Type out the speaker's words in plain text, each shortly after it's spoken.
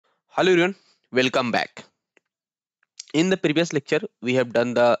Hello everyone, welcome back. In the previous lecture, we have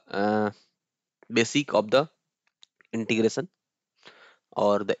done the basic of the integration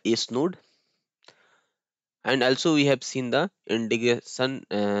or the ACE node, and also we have seen the integration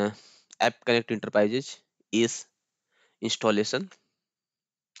App Connect Enterprises ACE installation,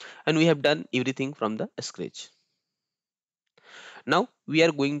 and we have done everything from the scratch. Now we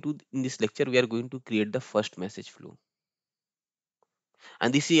are going to in this lecture we are going to create the first message flow,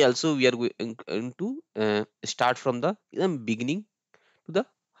 and this is also we are going to start from the beginning to the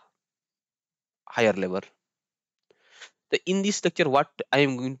higher level. In this lecture, what I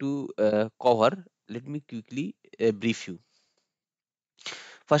am going to cover, let me quickly brief you.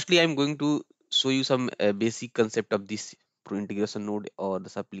 Firstly, I am going to show you some basic concept of this pro integration node or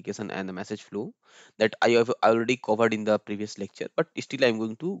this application and the message flow that I have already covered in the previous lecture, but still I am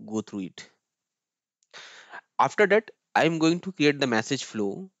going to go through it. After that, I am going to create the message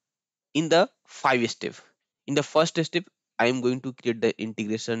flow in the five step. In the first step, I am going to create the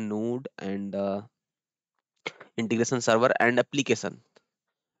integration node and integration server and application.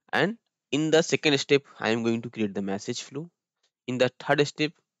 And in the second step, I am going to create the message flow. In the third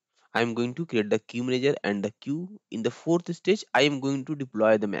step, I am going to create the queue manager and the queue. In the fourth stage, I am going to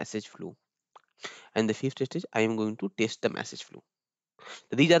deploy the message flow. And the fifth stage, I am going to test the message flow.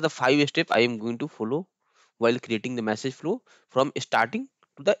 So these are the five steps I am going to follow while creating the message flow from starting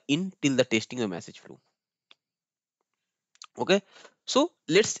to the in till the testing of message flow. Okay, so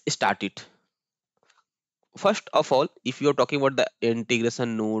let's start it. First of all, if you are talking about the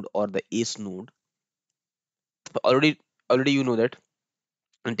integration node or the ACE node, already already you know that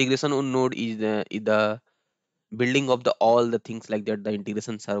integration node is the building of the all the things like that, the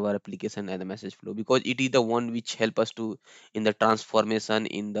integration server application and the message flow, because it is the one which help us to in the transformation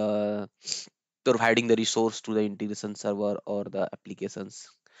in the providing the resource to the integration server or the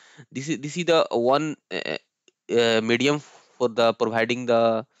applications. This is the one medium for the providing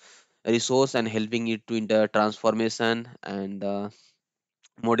the resource and helping it to in the transformation and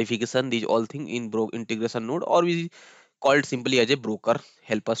modification, these all thing in integration node, or we call it simply as a broker,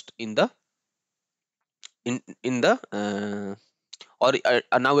 help us in the in the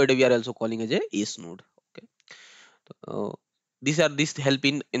nowadays we are also calling as a ACE node. Okay, uh, these help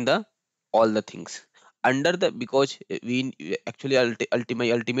in the all the things under the, because we actually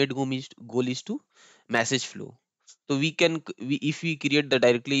ultimate goal is to message flow. So if we create the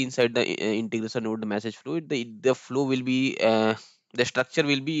directly inside the integration node the message flow, the flow will be the structure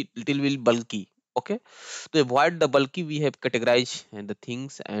will be little will bulky. Okay, to avoid the bulky, we have categorized the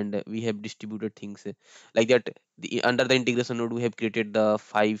things and we have distributed things like that. Under the integration node, we have created the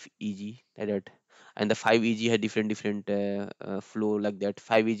 5 EG like that, and the 5 EG had different flow like that.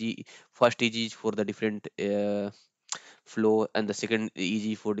 5 EG, first EG is for the different flow, and the second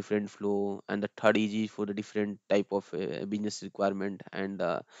EG for different flow, and the third EG for the different type of business requirement, and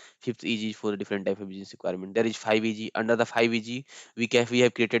the fifth EG for the different type of business requirement. There is 5 EG. Under the 5 EG, we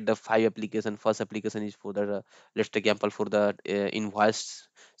have created the five application. First application is for the let's take example for the invoice.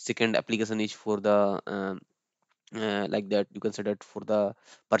 Second application is for the like that, you consider it for the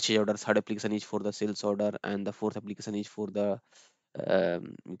purchase order. Third application is for the sales order, and the fourth application is for the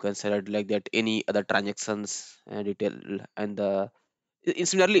you can say it like that, any other transactions detail. And the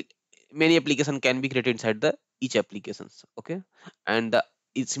similarly many application can be created inside the each applications. Okay, and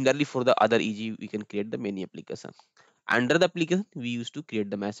similarly for the other EG we can create the many application. Under the application we used to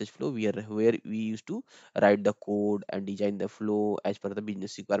create the message flow where we used to write the code and design the flow as per the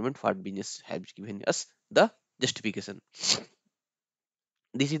business requirement, what business has given us the justification.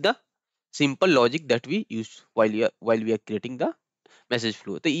 This is the simple logic that we use while we are creating the message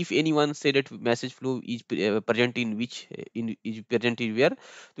flow. So if anyone say that message flow is present in which in is present in where,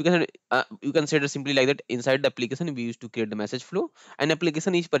 you can say it simply like that. Inside the application we used to create the message flow, and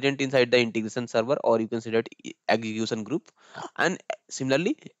application is present inside the integration server, or you can say that execution group, and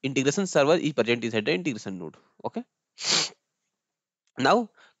similarly integration server is present inside the integration node. Okay, now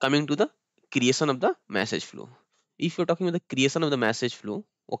coming to the creation of the message flow. If you're talking about the creation of the message flow,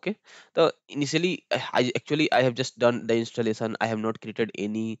 okay, the initially I have just done the installation. I have not created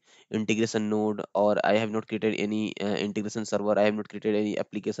any integration node, or I have not created any integration server. I have not created any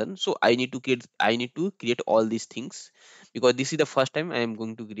application. So I need to create all these things, because this is the first time I am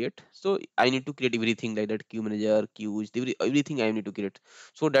going to create. So I need to create everything like that, queue manager, queues, everything I need to create.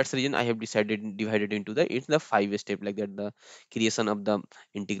 So that's the reason I have decided divided into the five step like that: the creation of the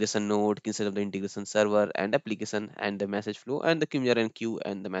integration node, creation of the integration server and application, and the message flow, and the queue and queue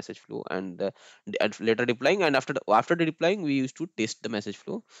and the message flow, and later deploying. And after the deploying, we used to test the message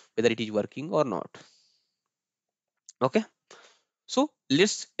flow whether it is working or not. Okay, So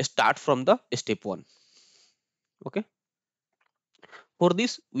let's start from the step one. Okay, for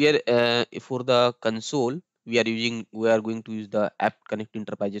this we are for the console we are going to use the App Connect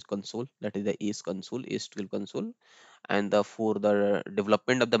Enterprises console, that is the ACE console, ACE12 console. And for the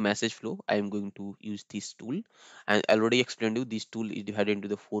development of the message flow I am going to use this tool. And I already explained you this tool is divided into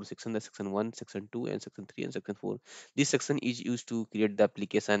the four sections: the section 1, section 2, and section 3, and section 4. This section is used to create the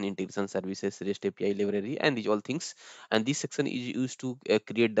application integration services, REST API library, and these all things. And this section is used to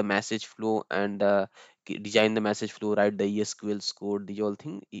create the message flow and design the message flow, write the ESQL code. These all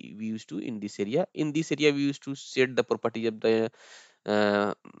thing we used to in this area. In this area we used to set the property of the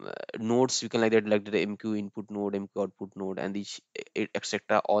uh, nodes. You can like the MQ input node, MQ output node, and these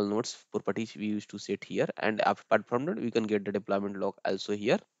etc. all nodes properties we used to set here. And apart from that we can get the deployment log also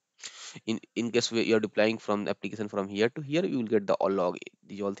here. In case you're deploying from the application from here to here, you will get the all log,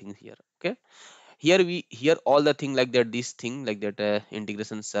 these all things here. Okay, here all the thing like that, this thing like that,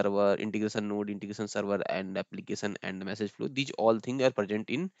 integration server, integration node, integration server, and application and the message flow, these all things are present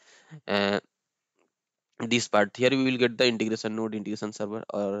in uh, this part. Here we will get the integration node, integration server,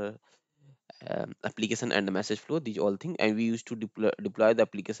 or application and the message flow, these all thing, and we used to deploy the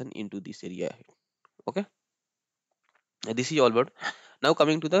application into this area. Okay, this is all about. Now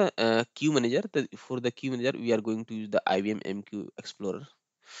coming to the queue manager, for the queue manager we are going to use the IBM MQ Explorer,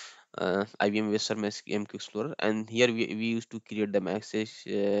 IBM Western MQ Explorer. And here we used to create the message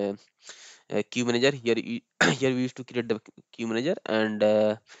queue manager. Here here we used to create the queue manager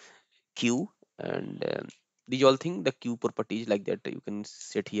and queue, and these all thing, the queue properties like that you can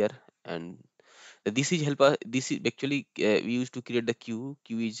set here. And this is help us, this is actually we used to create the queue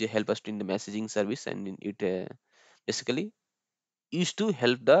is help us in the messaging service. And it basically used to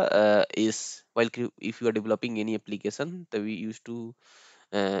help the is while if you are developing any application, we used to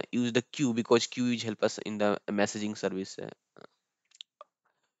use the queue, because queue is help us in the messaging service.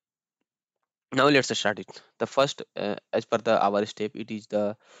 Now let's start it. The first as per the our step, it is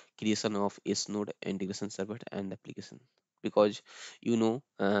the creation of S node, integration server, and application. Because you know,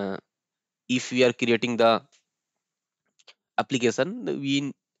 if we are creating the application,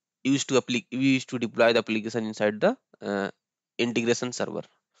 we used to deploy the application inside the integration server.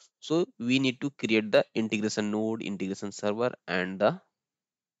 So we need to create the integration node, integration server, and the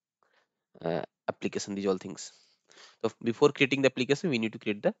application, these all things. So before creating the application we need to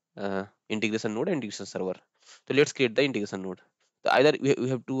create the integration node and integration server. So let's create the integration node. So either we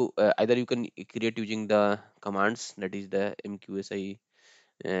have to either you can create using the commands, that is the mqsi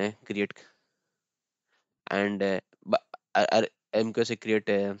create, and mqsi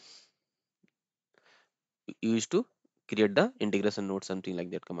create used to create the integration node, something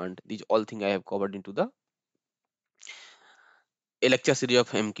like that command. These all thing I have covered into the a lecture series of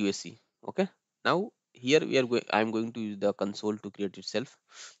mqsc. Okay, now here we are going, I am going to use the console to create itself.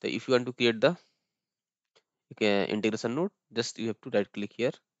 So if you want to create the integration node, just you have to right click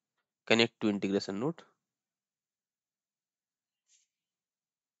here, connect to integration node.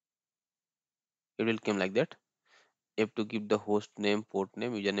 It will come like that. You have to give the host name, port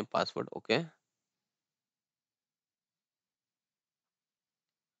name, username, password. Okay,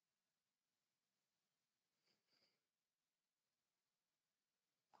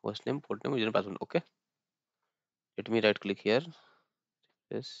 host name, port name, username, password. Okay, let me right click here.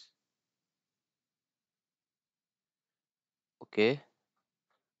 Yes. Okay,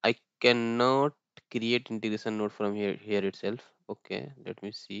 I cannot create integration node from here itself. Okay, let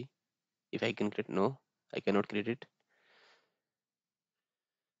me see if I can create. No, I cannot create it.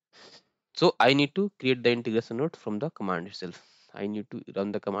 So I need to create the integration node from the command itself. I need to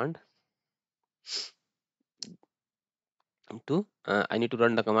run the command I need to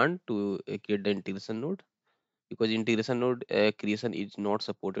run the command to create the integration node, because integration node creation is not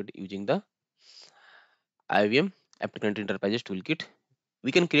supported using the IBM App Connect Enterprises toolkit.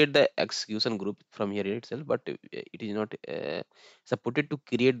 We can create the execution group from here itself, but it is not supported to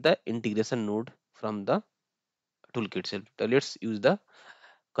create the integration node from the toolkit itself. So let's use the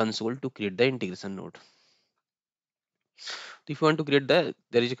console to create the integration node. So if you want to create there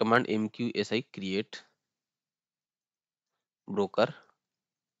is a command mqsi create broker,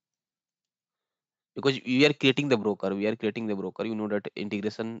 because we are creating the broker. You know that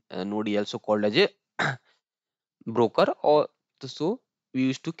integration node is also called as a broker, or so we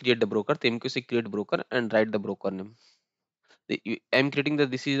used to create the broker. The mqsi create broker and write the broker name. I'm creating the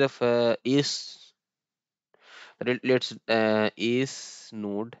this is of ace. Let's ace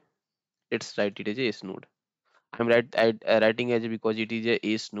node. Let's write it as a ace node. Writing as because it is a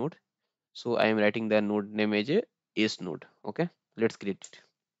ace node. So I am writing the node name as a ace node. Okay, let's create it.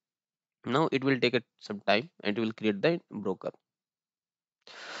 Now it will take some time and it will create the broker.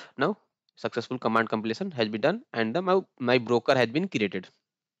 Now successful command completion has been done, and my broker has been created.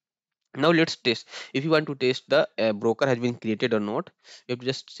 Now let's test. If you want to test the broker has been created or not, you have to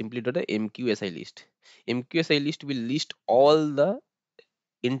just simply do the mqsi list. Mqsi list will list all the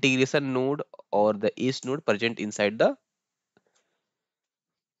integration node or the ace node present inside the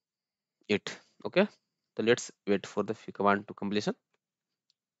it. Okay, so let's wait for the command to completion.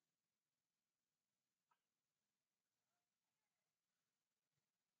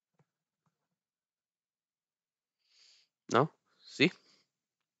 Now see,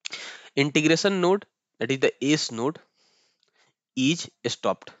 integration node, that is the ace node, is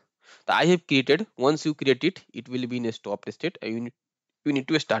stopped. So I have created. Once you create it, it will be in a stopped state, and you need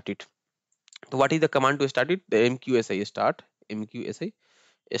to start it. So what is the command to start it? The mqsi start, mqsi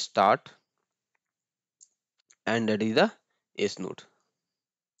start, and that is the ace node.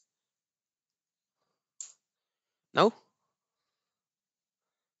 Now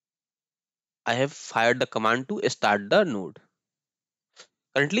I have fired the command to start the node.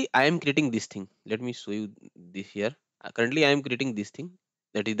 Currently I am creating this thing. Let me show you this here. Currently I am creating this thing,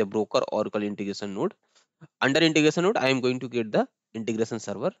 that is the broker oracle integration node. Under integration node I am going to create the integration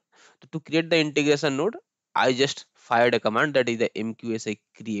server. To create the integration node, I just fired a command, that is the mqsi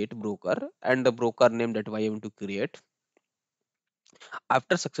create broker, and the broker name that I am to create.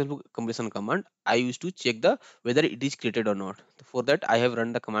 After successful completion command, I used to check the whether it is created or not. For that I have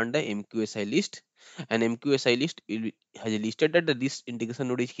run the command the mqsi list, and mqsi list has listed that this integration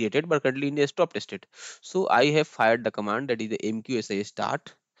node is created but currently in a stop state. So I have fired the command, that is the mqsi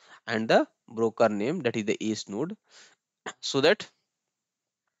start, and the broker name, that is the ace node, so that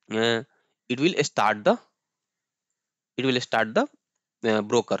uh, it will start the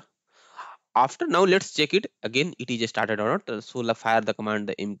broker. After, now let's check it again, it is started or not. So fire the command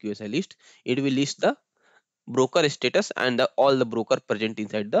the mqsi list. It will list the broker status and all the broker present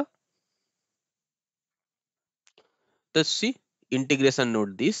inside the see, integration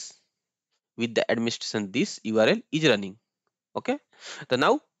node this with the administration this url is running. Okay, so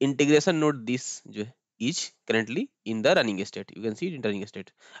now integration node this is currently in the running state. You can see it in running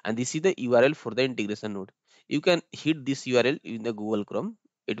state, and this is the url for the integration node. You can hit this url in the google chrome,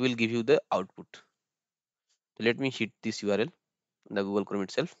 it will give you the output. So let me hit this url in the google chrome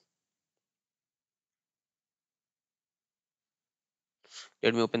itself.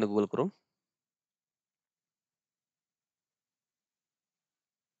 Let me open the google chrome.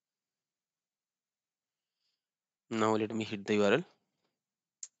 Now let me hit the url.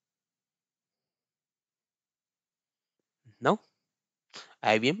 Now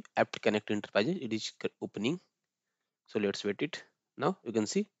IBM App Connect Enterprise, it is opening. So let's wait it. Now you can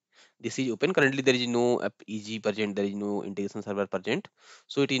see this is open. Currently there is no app EG present, there is no integration server present,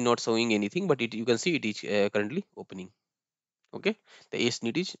 so it is not showing anything. But it, you can see it is currently opening. Okay, the S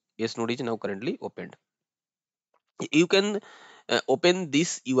node is now currently opened. You can open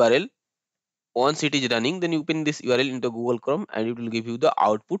this URL once it is running. Then you open this URL into Google Chrome, and it will give you the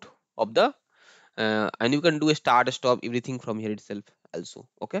output of the and you can do a start stop everything from here itself also.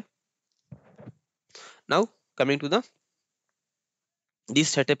 Okay, now coming to the this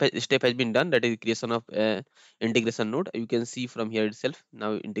step has been done, that is creation of integration node. You can see from here itself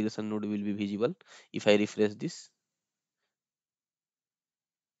now integration node will be visible. If I refresh this,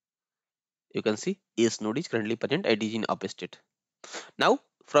 you can see ace node is currently present, it is in up state. Now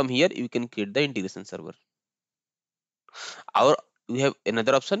from here you can create the integration server, or we have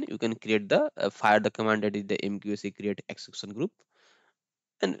another option. You can create the fire the command, that is the mqsa create execution group,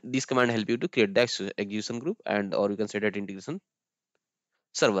 and this command help you to create the execution group, and or you can say that integration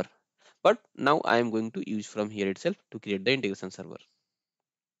server. But now I am going to use from here itself to create the integration server.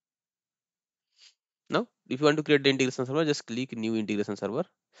 Now, if you want to create the integration server, just click new integration server.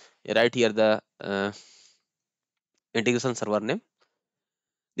 Right here, the integration server name.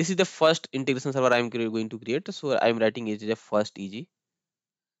 This is the first integration server I am going to create. So I am writing it as a first EG.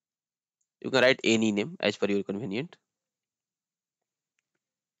 You can write any name as per your convenient.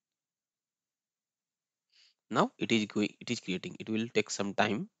 Now it is going, it is creating. It will take some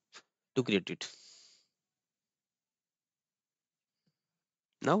time to create it.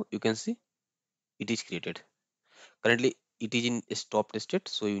 Now you can see it is created. Currently it is in a stopped state,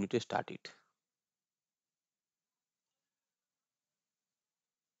 so you need to start it.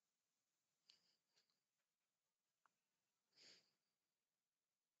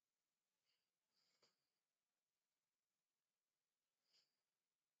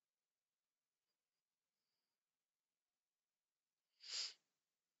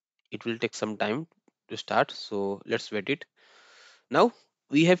 It will take some time to start. So let's wait it. Now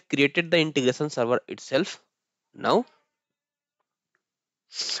we have created the integration server itself. Now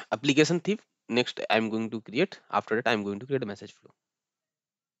application thief. Next I'm going to create, after that I'm going to create a message flow,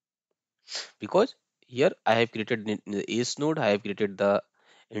 because here I have created the ACE node, I have created the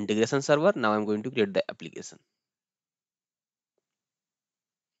integration server. Now I'm going to create the application.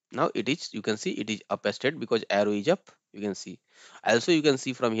 Now it is, you can see it is up a state because arrow is up, you can see. Also you can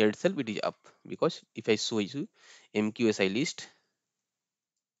see from here itself it is up, because if I show you mqsi list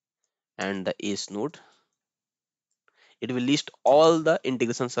and the ACE node, it will list all the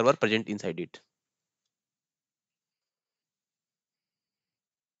integration server present inside it.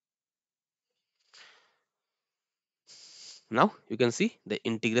 Now you can see the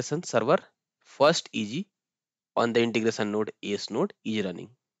integration server first EG on the integration node ACE node is running.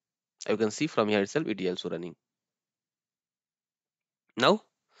 You can see from here itself it is also running. Now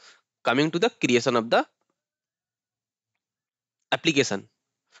coming to the creation of the application.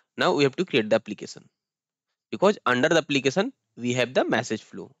 Now we have to create the application, because under the application we have the message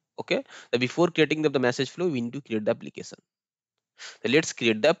flow. Okay, so before creating the message flow we need to create the application. So let's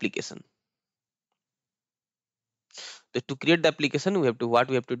create the application. So to create the application, we have to, what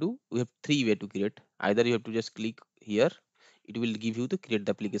we have to do, we have three way to create. Either you have to just click here, it will give you the create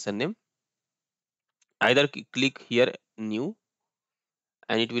the application name. Either click here new,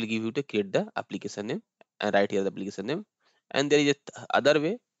 and it will give you to create the application name, and write here the application name. And there is a other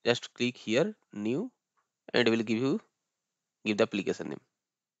way, just click here new, and it will give the application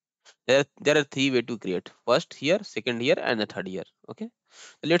name. There are three way to create: first here, second here, and the third here. Okay,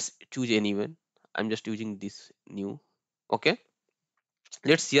 let's choose any one. I'm just using this new. Okay,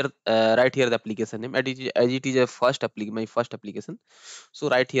 let's here write here the application name, as it is a my first application. So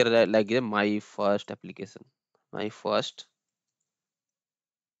write here like my first application, my first,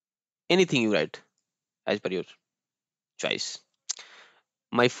 anything you write as per your choice.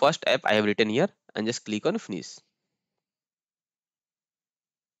 My first app I have written here, and just click on finish.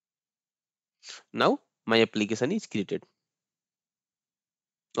 Now my application is created.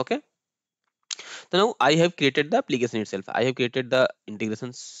 Okay, so now I have created the application itself. I have created the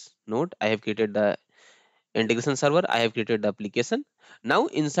integrations node, I have created the integration server, I have created the application. Now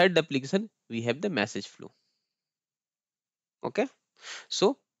inside the application we have the message flow. Okay,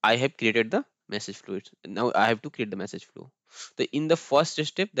 so I have created the message flow. Now I have to create the message flow. In the first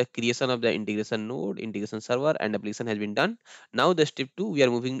step, the creation of the integration node, integration server, and application has been done. Now the step 2, we are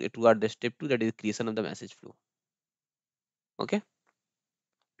moving toward the step 2, that is creation of the message flow. Okay,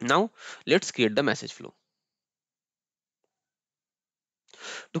 now let's create the message flow.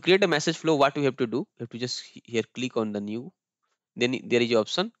 To create a message flow, what we have to do, we have to just here click on the new, then there is a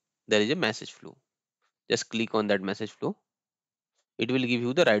option, there is a message flow. Just click on that message flow, it will give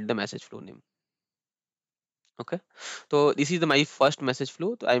you the write the message flow name. Okay, so this is the my first message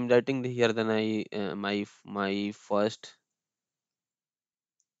flow. So I'm writing here, then I my first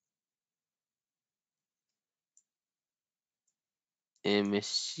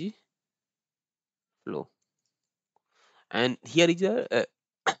MSC flow, and here is a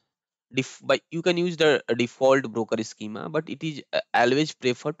but you can use the default broker schema, but it is always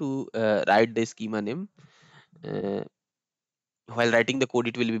prefer to write the schema name. uh, while writing the code,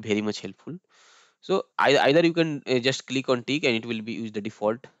 it will be very much helpful. So either you can just click on tick and it will be use the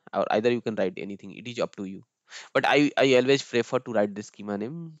default, or either you can write anything, it is up to you. But I always prefer to write the schema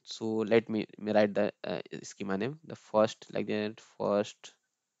name. So let me write the schema name, the first, like that, first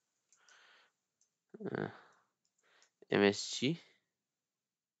uh, MSG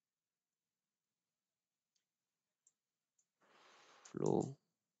flow.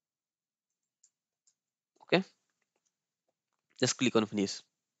 Okay, just click on finish.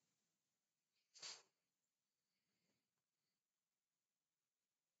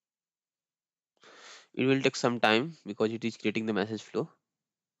 It will take some time because it is creating the message flow.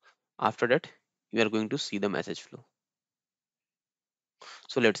 After that you are going to see the message flow.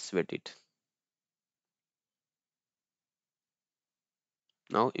 So let's wait it.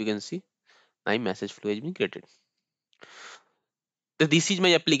 Now you can see my message flow has been created. So this is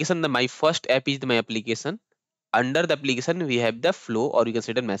my application. My first app is my application. Under the application we have the flow, or you can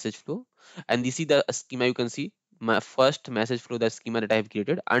say the message flow, and this is the schema. You can see my first message flow, the schema that I have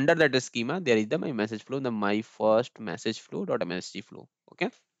created. Under that schema there is the my message flow, the my first message flow dot msg flow.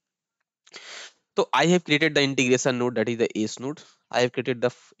 Okay, so I have created the integration node, that is the ACE node. I have created the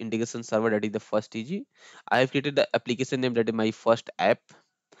integration server, that is the first EG. I have created the application name, that is my first app,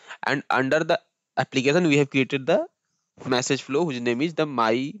 and under the application we have created the message flow whose name is the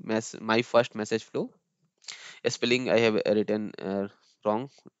my first message flow. Spelling I have written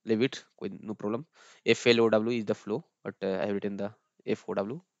wrong, leave it with no problem. FLOW is the flow, but I have written the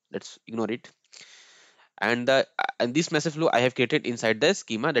FOW, let's ignore it. And this message flow I have created inside the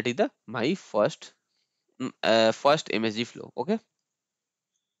schema, that is the my first MSG flow. Okay,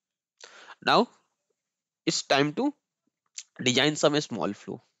 now it's time to design some small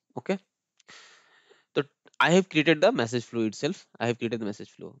flow. Okay, so I have created the message flow itself. I have created the message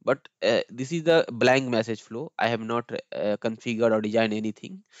flow, but this is the blank message flow. I have not configured or designed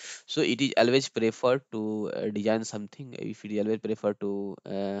anything. So it is always preferred to design something. If it is always prefer to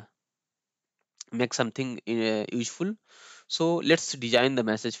make something useful. So let's design the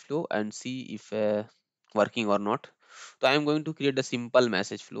message flow and see if working or not. So I am going to create a simple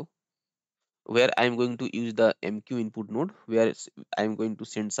message flow where I am going to use the MQ input node, where I am going to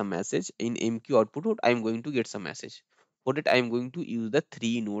send some message. In MQ output node, I am going to get some message. For that, I am going to use the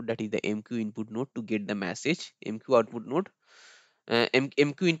three node, that is the MQ input node to get the message, MQ output node,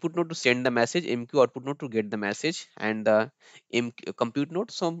 MQ input node to send the message, MQ output node to get the message, and the MQ compute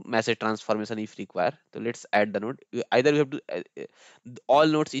node some message transformation if required. So let's add the node. Either we have to all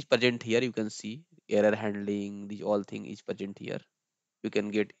nodes is present here. You can see error handling. These all thing is present here. You can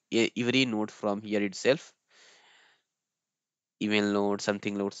get every node from here itself. Email node,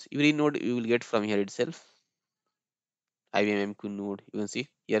 something nodes, every node you will get from here itself. IBM MQ node, you can see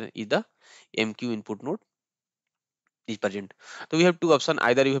here is the MQ input node is present. So we have two options.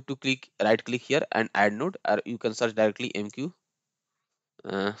 Either you have to right click here and add node, or you can search directly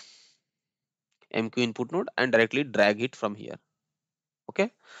uh, MQ input node and directly drag it from here.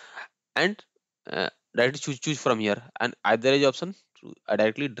 Okay, and directly choose from here, and either is option to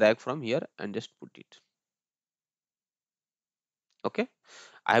directly drag from here and just put it. Okay,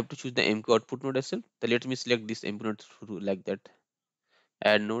 I have to choose the MQ output node as well. So let me select this MQ node like that.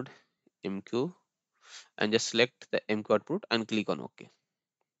 Add node MQ and just select the MQ output and click on OK.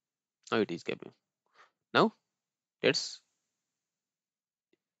 Now it is coming. Now let's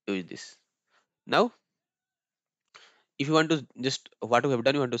use this. Now if you want to just what we have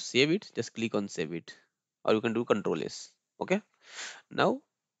done, you want to save it, just click on save it, or you can do Control S. Okay. Now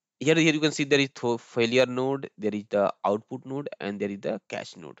here you can see there is failure node, there is the output node, and there is the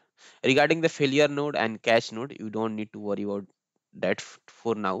cache node. Regarding the failure node and cache node, you don't need to worry about that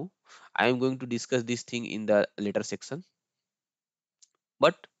for now. I am going to discuss this thing in the later section,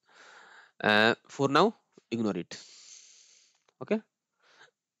 but for now ignore it. Okay,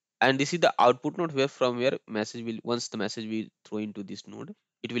 and this is the output node, where from where message will, once the message will throw into this node,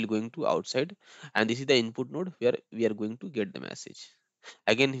 it will going to outside, and this is the input node where we are going to get the message.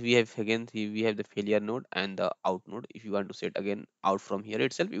 Again we have the failure node and the out node. If you want to set again out from here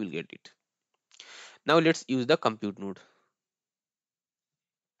itself, you will get it. Now let's use the compute node.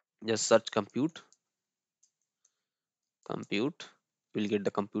 Just search compute. We'll get the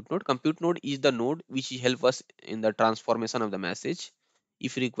compute node. Compute node is the node which help us in the transformation of the message.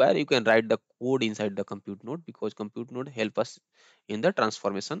 If required, you can write the code inside the compute node, because compute node help us in the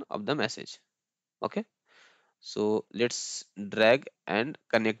transformation of the message. Okay, so let's drag and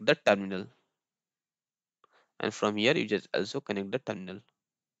connect the terminal, and from here you just also connect the terminal.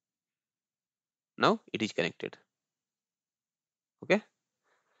 Now it is connected. Okay,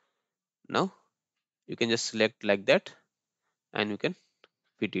 now you can just select like that and you can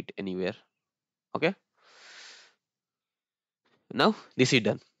fit it anywhere. Okay, now this is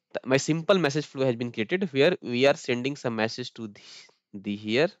done. My simple message flow has been created, where we are sending some message to the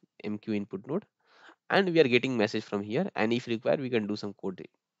here MQ input node, and we are getting message from here, and if required we can do some code.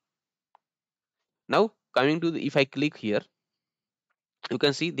 Now coming to if I click here, you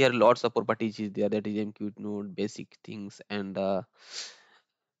can see there are lots of properties is there, that is MQ node basic things, and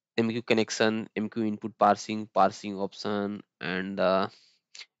MQ connection, MQ input parsing option, and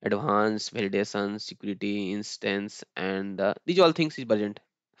advanced validation, security instance, and these all things is present.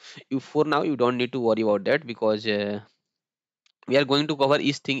 You for now you don't need to worry about that, because we are going to cover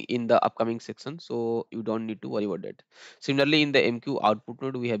each thing in the upcoming section, so you don't need to worry about that. Similarly, in the MQ output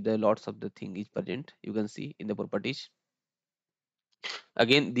node, we have the lots of the thing is present. You can see in the properties.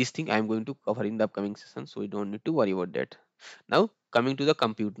 Again, this thing I am going to cover in the upcoming session, so you don't need to worry about that. Now coming to the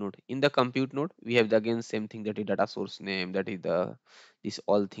compute node. In the compute node, we have the again same thing, that is data source name, that is the this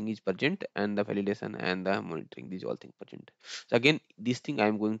all thing is present, and the validation and the monitoring, these all things present. So again, this thing I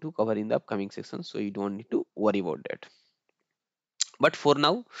am going to cover in the upcoming section, so you don't need to worry about that. But for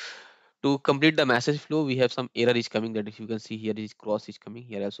now, to complete the message flow, we have some error is coming, that if you can see here is cross is coming,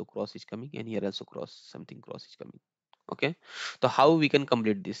 here also cross is coming, and here also cross is coming. Okay, so how we can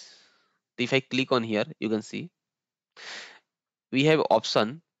complete this? If I click on here, you can see we have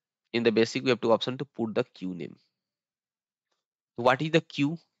option. In the basic, we have two option to put the queue name. What is the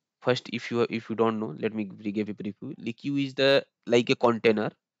queue? First, if you don't know, let me give a brief. The queue is the like a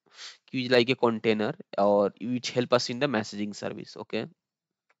container. Queue is like a container or which help us in the messaging service. Okay,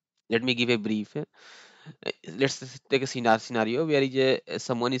 let me give a brief. Let's take a scenario where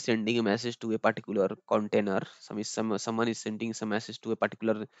someone is sending a message to a particular container. Someone is sending some message to a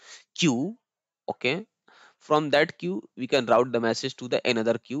particular queue. Okay, from that queue we can route the message to the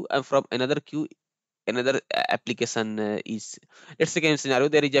another queue, and from another queue another application is, let's take a scenario,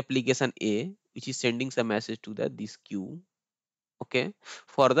 there is application A which is sending some message to the this queue. Okay,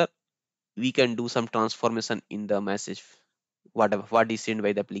 further we can do some transformation in the message, whatever what is sent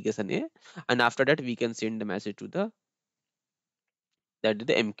by the application A, and after that we can send the message to the, that is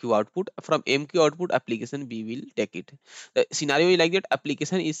the MQ output. From MQ output application B will take it. The scenario is like that: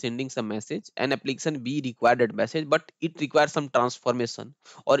 application is sending some message and application B required that message, but it requires some transformation,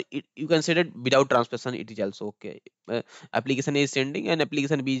 or you can say that without transformation it is also okay. Application A is sending and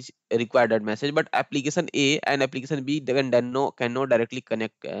application B is required that message, but application A and application B, they cannot directly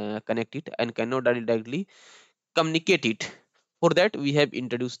connect it and cannot directly communicate it. For that we have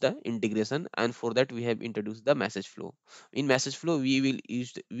introduced the integration, and for that we have introduced the message flow. In message flow we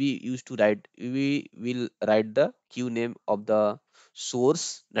used to write, we will write the queue name of the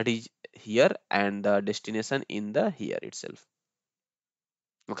source, that is here, and the destination in the here itself.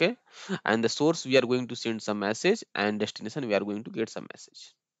 Okay, and the source we are going to send some message, and destination we are going to get some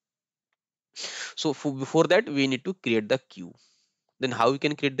message. So before that we need to create the queue. Then how we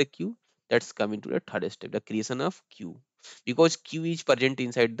can create the queue? Let's come into the third step, the creation of queue. Because queue is present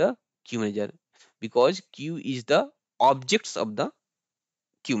inside the queue manager. Because queue is the objects of the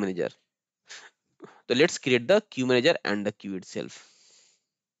queue manager. So let's create the queue manager and the queue itself.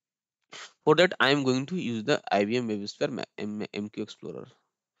 For that, I am going to use the IBM WebSphere MQ Explorer.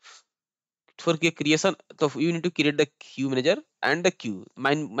 For creation, so you need to create the queue manager and the queue.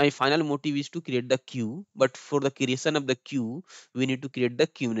 My final motive is to create the queue, but for the creation of the queue we need to create the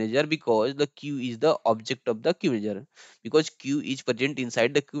queue manager, because the queue is the object of the queue manager. Because queue is present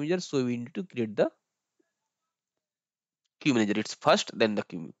inside the queue manager, so we need to create the queue manager. It's first, then the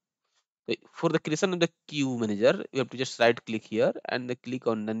queue. For the creation of the queue manager, you have to just right click here and then click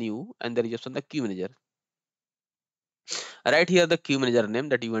on the new, and there is just on the queue manager. Right here the queue manager name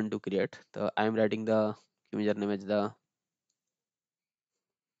that you want to create. So I am writing the queue manager name as the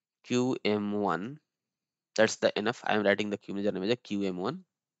QM1. That's the enough. I am writing the queue manager name as a QM1.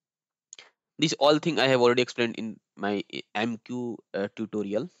 This all thing I have already explained in my MQ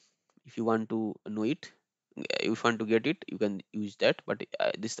tutorial. If you want to know it, if you want to get it, you can use that. But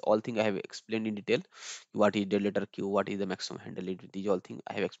this all thing I have explained in detail. What is dead letter Q? What is the maximum handle limit? These all thing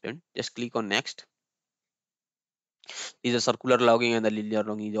I have explained. Just click on next. Is a circular logging and the linear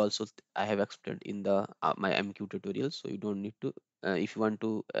logging is also I have explained in the my MQ tutorial. So you don't need to. If you want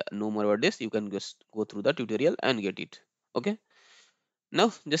to know more about this, you can just go through the tutorial and get it. Okay.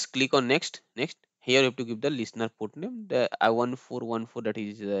 Now just click on next. Next. Here you have to give the listener port name. The I1414, that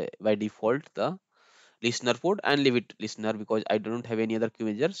is by default the listener port, and leave it listener because I don't have any other queue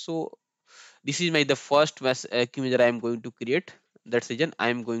manager. So this is my the first queue manager I am going to create. That's reason I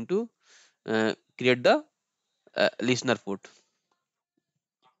am going to create the listener port,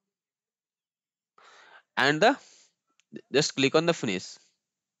 and the just click on the finish.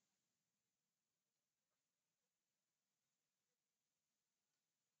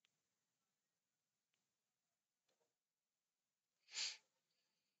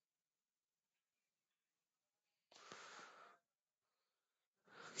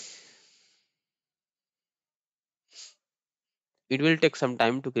 It will take some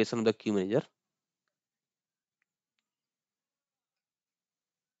time to create some of the queue manager.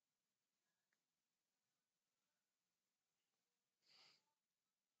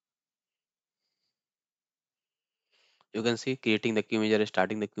 You can see creating the queue manager,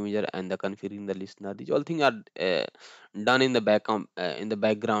 starting the queue manager, and the configuring the listener. These all things are done in the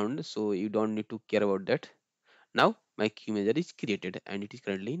background, so you don't need to care about that. Now my queue manager is created and it is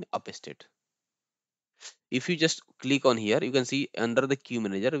currently in up state. If you just click on here, you can see under the queue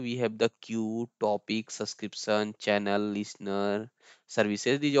manager we have the queue, topic, subscription, channel, listener,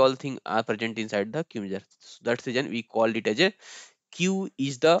 services. These all things are present inside the queue manager. So that's the reason we called it as a queue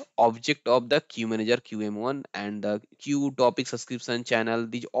is the object of the queue manager QM1, and the queue, topic, subscription, channel,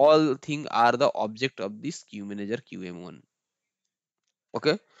 these all things are the object of this queue manager QM1.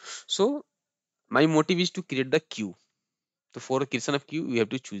 Okay, so my motive is to create the queue. So for the creation of queue we have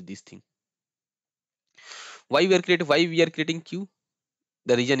to choose this thing. Why we are creating queue?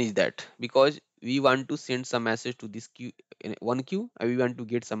 The reason is that because we want to send some message to this queue in one queue, and we want to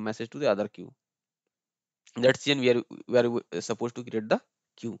get some message to the other queue. That's the reason we are supposed to create the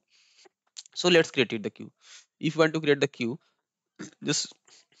queue. So let's create it the queue. If you want to create the queue, just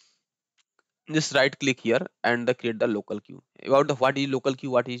Just right click here and create the local queue. About the what is local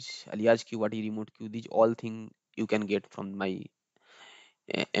queue, what is alias queue, what is remote queue, these all thing you can get from my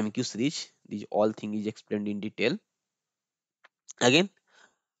MQ series. These all thing is explained in detail. Again,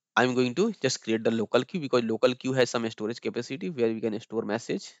 I'm going to just create the local queue because local queue has some storage capacity where we can store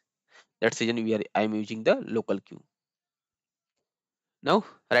message. That's the reason I'm using the local queue. Now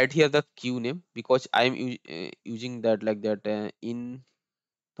right here the queue name because using that like that in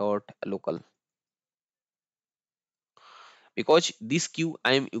dot local, because this queue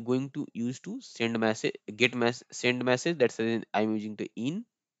I am going to use to send message, send message. That's the reason I'm using the in.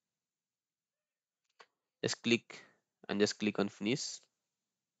 Just click and just click on finish.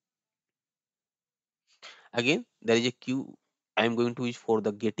 Again there is a queue I'm going to use for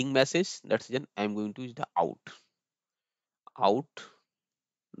the getting message. That's the reason I'm going to use the out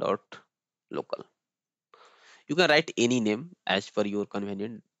dot local. You can write any name as per your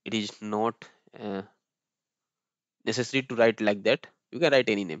convenience. It is not uh, necessary to write like that. You can write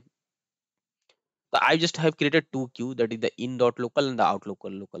any name. So I just have created two queue, that is the in dot local and the out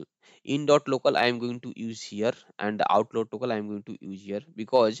local. In dot local I am going to use here and the out dot local I am going to use here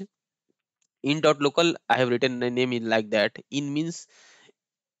because in dot local I have written the name in like that. In means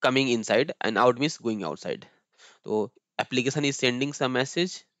coming inside and out means going outside. So application is sending some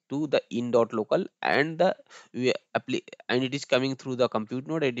message to the in dot local and and it is coming through the compute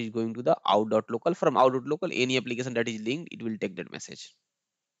node. It is going to the out dot local. From out dot local any application that is linked it will take that message.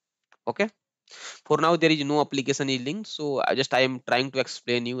 Okay. For now there is no application is linked, so I am trying to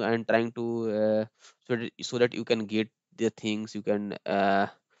explain you and trying to so that you can get the things, you can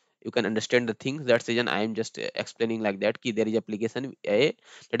understand the things. That's the reason I am just explaining like that ki there is application a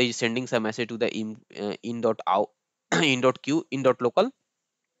that is sending some message to the in dot out in dot queue in dot local,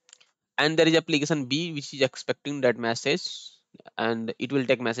 and there is application b which is expecting that message and it will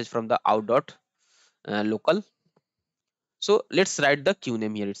take message from the out dot local. So let's write the queue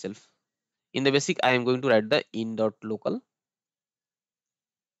name here itself. In the basic I am going to write the in dot local.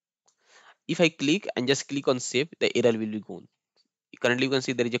 If I click and just click on save, the error will be gone. Currently you can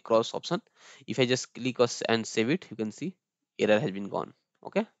see there is a cross option. If I just click and save it, you can see error has been gone.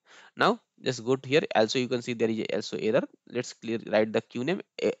 Okay. Now just go to here, also you can see there is also error. Let's clear write the queue name.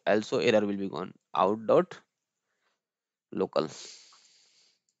 Also error will be gone, out dot local.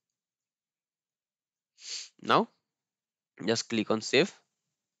 Now just click on save.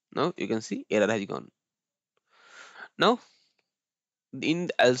 Now you can see error has gone. Now in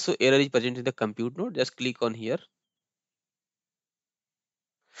also error is present in the compute node. Just click on here.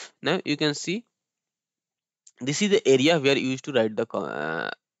 Now you can see this is the area where you used to write the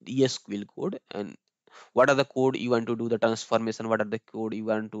ESQL code, and what are the code you want to do the transformation, what are the code you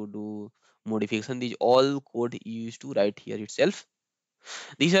want to do modification. These all code you used to write here itself.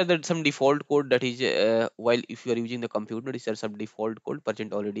 These are the some default code that is while if you are using the computer, these are some default code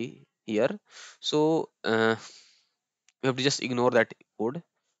present already here. So you have to just ignore that code.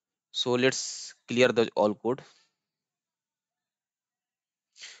 So let's clear the all code,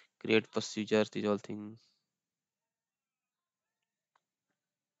 create procedures, these all things.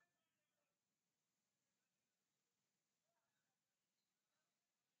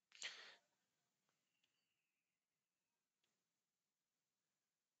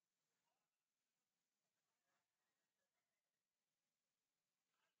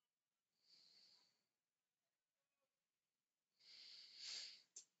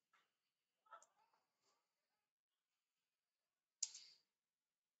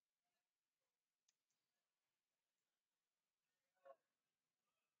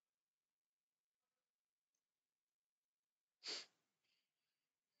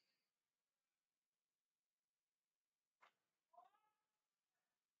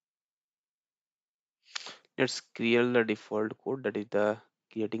 Let's clear the default code, that is the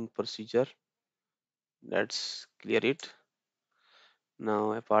creating procedure. Let's clear it.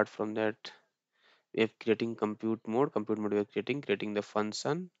 Now apart from that, we are creating compute mode we are creating the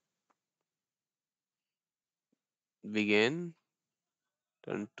function begin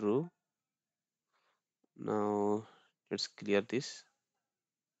turn true. Now let's clear this.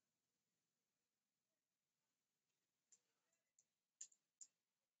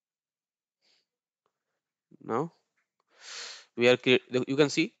 Now we are you can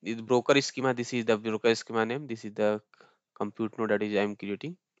see the broker schema. This is the broker schema name. This is the compute node that is I am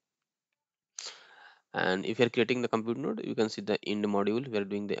creating. And if you are creating the compute node, you can see the end module. We are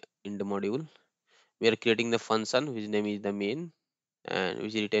doing the end module. We are creating the function which name is the main and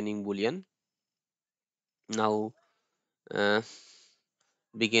which is returning boolean. Now uh,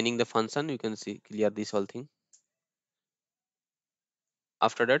 beginning the function, you can see clear this whole thing.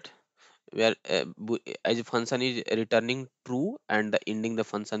 After that where as a function is returning true and the ending the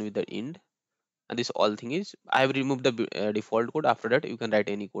function with the end. And this all thing is I have removed the default code. After that you can write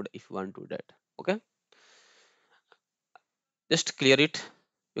any code if you want to do that. Okay, just clear it.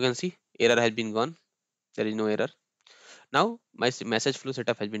 You can see error has been gone. There is no error. Now my message flow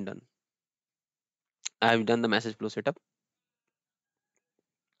setup has been done. I have done the message flow setup.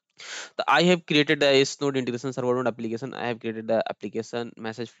 I have created the S node integration server node application. I have created the application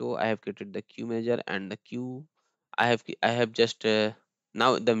message flow. I have created the queue measure and the queue. I have just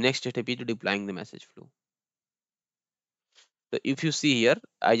now the next step is to deploying the message flow. So if you see here,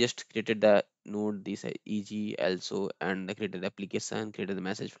 I just created the node this EG also, and I created the application, created the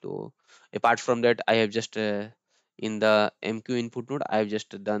message flow. Apart from that, I have just in the MQ input node, I have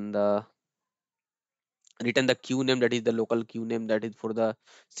just done the written the queue name, that is the local queue name, that is for the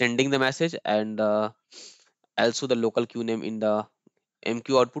sending the message, and also the local queue name in the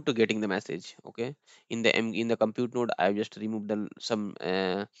MQ output to getting the message. Okay, in the compute node, I've just removed the some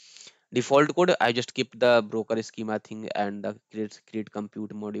default code. I just keep the broker schema thing and the create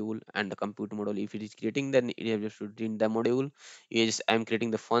compute module, and the compute module if it is creating, then it have just to in the module. Is I'm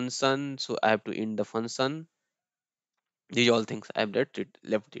creating the function, so I have to end the function. These all things I have left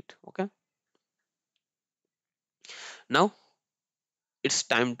it. Okay, now it's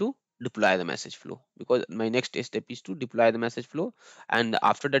time to deploy the message flow, because my next step is to deploy the message flow, and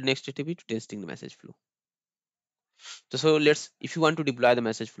after that next step is to testing the message flow. So let's, if you want to deploy the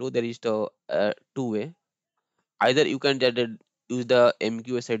message flow, there is the two way. Either you can just use the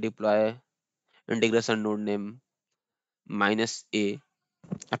mqsi deploy integration node name minus a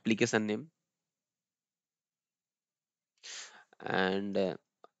application name, and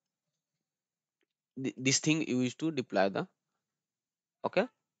this thing you use to deploy the. Okay,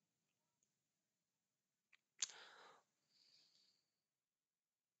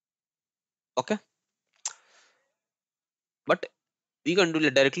 okay, but we can do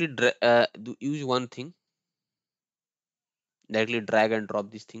it directly use one thing, directly drag and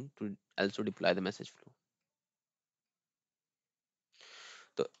drop this thing to also deploy the message flow.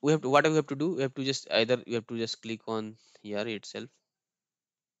 So we have to, what we have to do, we have to just either you have to just click on here itself.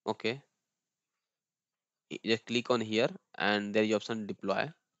 Okay, just click on here, and there is option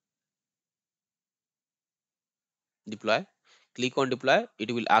deploy. Click on deploy, it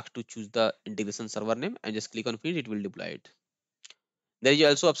will ask to choose the integration server name, and just click on finish, it will deploy it. There is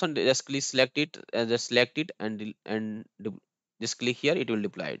also option, just click select it, just select it, just click here, it will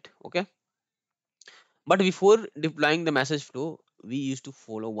deploy it. Okay, but before deploying the message flow, we used to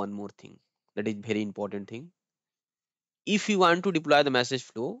follow one more thing, that is very important thing. If you want to deploy the message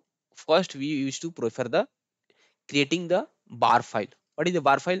flow, first we used to prefer the creating the bar file. What is the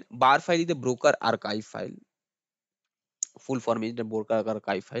bar file? Bar file is the broker archive file. Full form is the broker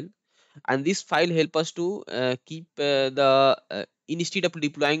archive file, and this file help us to keep the instead of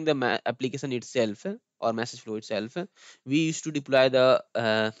deploying the application itself or message flow itself, we used to deploy the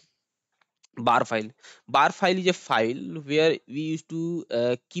bar file. Bar file is a file where we used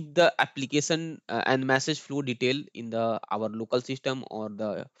to keep the application and message flow detail in the our local system, or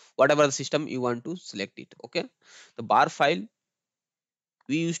the whatever the system you want to select it. Okay, the bar file,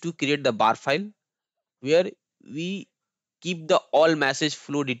 we used to create the bar file where we keep the all message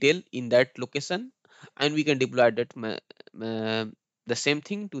flow detail in that location, and we can deploy that the same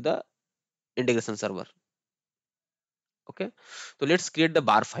thing to the integration server. Okay, so let's create the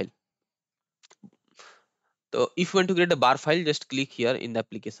bar file. So if you want to create the bar file, just click here in the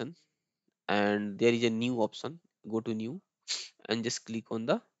application, and there is a new option. Go to new, and just click on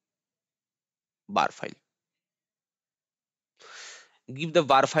the bar file. Give the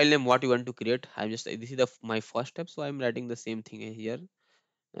bar file name what you want to create. I'm just, this is the my first step, so I'm writing the same thing here.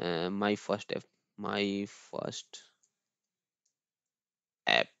 My first step, my first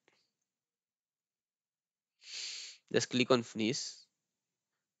app. Just click on finish.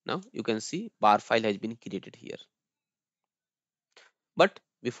 Now you can see bar file has been created here. But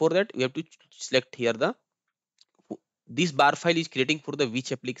before that, we have to select here the this bar file is creating for the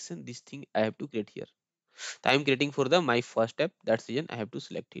which application. This thing I have to create here. So I am creating for the my first step. That's the reason I have to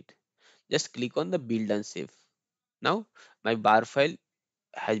select it. Just click on the build and save. Now my bar file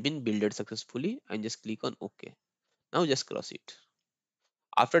has been builded successfully, and just click on OK. Now just cross it.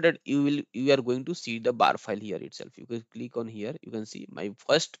 After that, you are going to see the bar file here itself. You can click on here, you can see my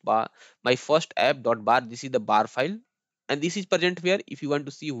first app dot bar. This is the bar file, and this is present where, if you want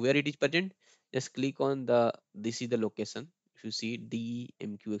to see where it is present, just click on the, this is the location. If you see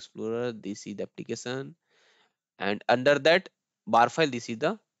DMQ Explorer, this is the application, and under that bar file, this is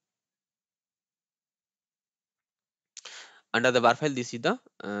the, under the bar file, this is the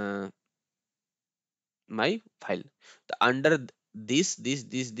my file. The under this,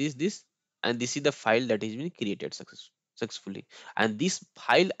 and this is the file that has been created successfully, and this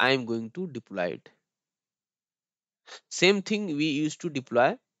file I am going to deploy it. Same thing we used to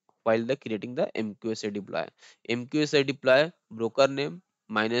deploy while the creating the mqsa deploy. Mqsa deploy broker name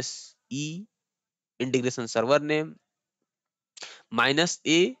minus e integration server name minus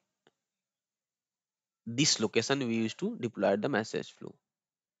a, this location we used to deploy the message flow.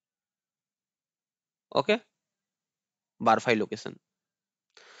 Okay, bar file location.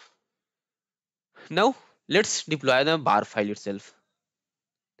 Now let's deploy the bar file itself.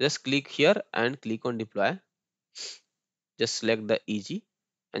 Just click here and click on deploy. Just select the EG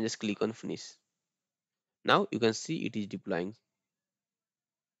and just click on finish. Now you can see it is deploying.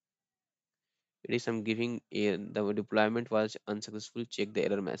 It is I'm giving a, the deployment was unsuccessful. Check the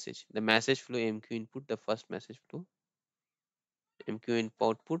error message. The message flow MQ input, the first message flow MQ input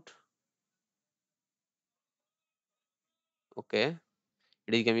output. Okay,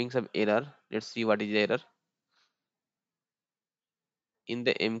 it is giving some error. Let's see what is the error. In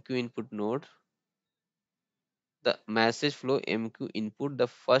the MQ input node, the message flow MQ input, the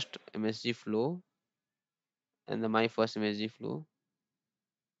first MSG flow and the my first MSG flow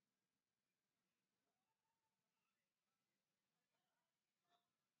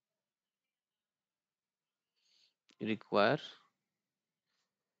require.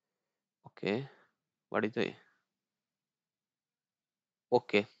 Okay, what is the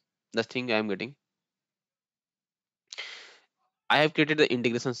okay? The thing I am getting. I have created the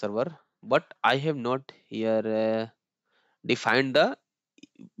integration server, but I have not here defined the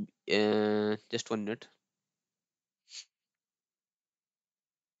just 1 minute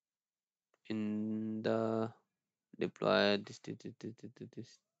in the deploy this,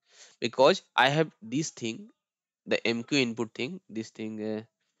 because I have this thing, the MQ input thing, this thing, the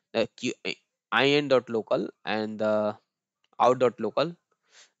Q, in dot local and the out dot local.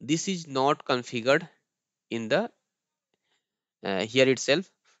 This is not configured in the here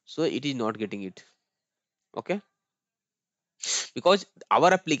itself, so it is not getting it. Okay, because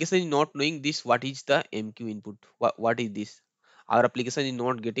our application is not knowing this what is the MQ input, what is this, our application is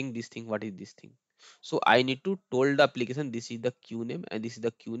not getting this thing what is this thing. So I need to told the application this is the Q name and this is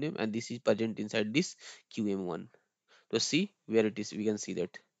the Q name and this is present inside this QM1. To see where it is, we can see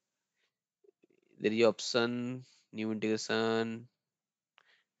that there is option new integration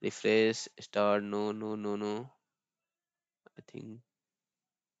refresh start. No, I think.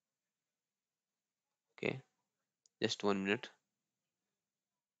 Okay, just 1 minute.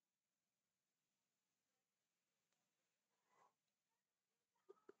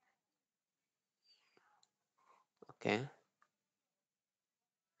 Okay,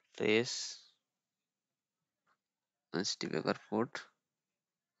 trace and still port.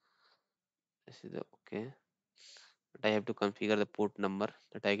 This is the okay, but I have to configure the port number.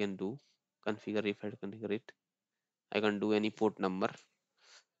 That I can do. Configure, if I configure it, I can do any port number.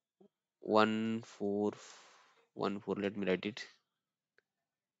 1414. Let me write it.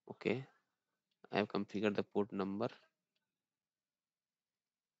 Okay, I have configured the port number,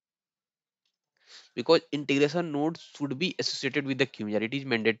 because integration node should be associated with the queue. It is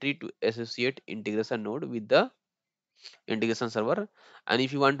mandatory to associate integration node with the integration server. And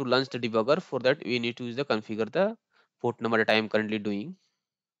if you want to launch the debugger, for that we need to use the configure the port number that I am currently doing.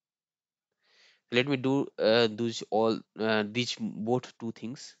 Let me do those all these both two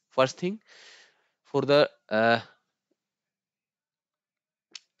things. First thing, for the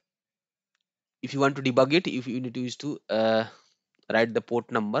if you want to debug it, if you need to use to write the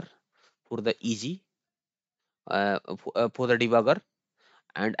port number for the EG for the debugger.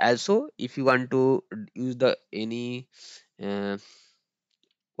 And also if you want to use the any uh,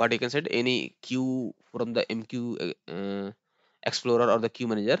 what you can say, any queue from the MQ explorer or the queue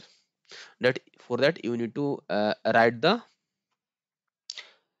manager, that for that you need to write the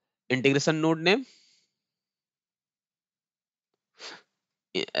integration node name.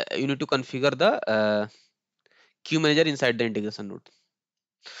 You need to configure the queue manager inside the integration node.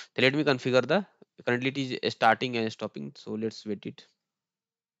 So let me configure the, currently it is starting and stopping, so let's wait it.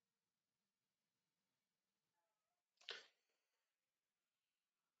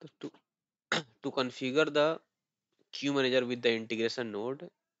 to, to configure the queue manager with the integration node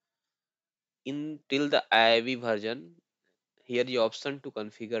in till the IIV version, here the option to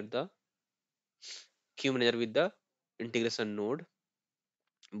configure the queue manager with the integration node.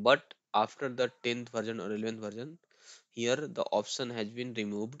 But after the 10th version or 11th version, here the option has been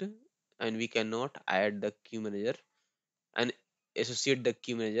removed and we cannot add the queue manager and associate the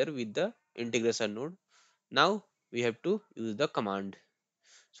queue manager with the integration node. Now we have to use the command.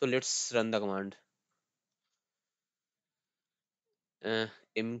 So let's run the command. uh,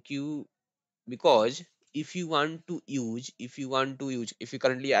 MQ, because if you currently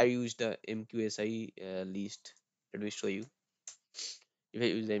I use the MQSI list. Let me show you. If I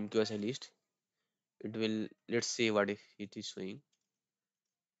use the MQSI list, it will, let's see what it is showing.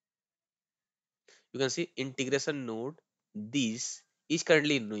 You can see integration node, this is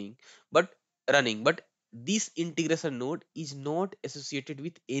currently running, but this integration node is not associated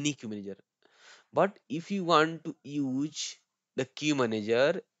with any queue manager. But if you want to use the queue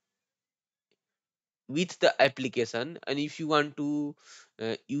manager with the application, and if you want to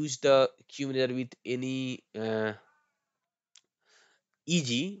use the queue manager with any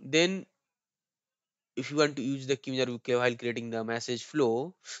EG, then if you want to use the queue manager while creating the message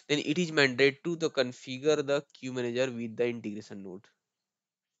flow, then it is mandatory to the configure the queue manager with the integration node.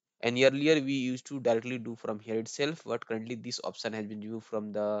 And earlier we used to directly do from here itself, but currently this option has been removed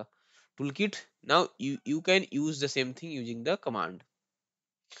from the toolkit. Now you can use the same thing using the command.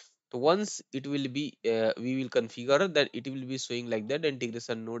 So once it will be we will configure that it will be showing like that, the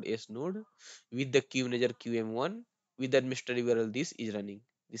integration node s node with the queue manager qm1 with the administrative URL this is running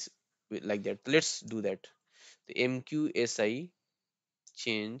this like that. Let's do that. The mqsi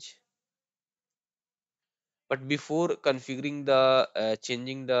change. But before configuring the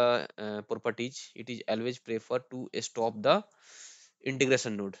changing the properties, it is always prefer to stop the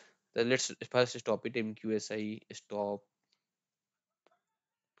integration node. So let's first stop it. MQSI stop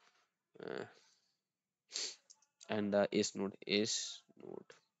uh, and the S node.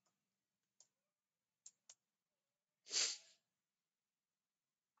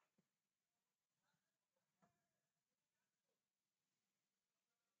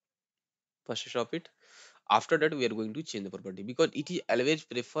 First stop it. After that, we are going to change the property, because it is always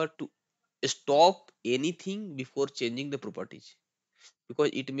prefer to stop anything before changing the properties, because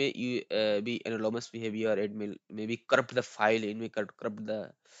it may be anomalous behavior. It may maybe corrupt the file. It may corrupt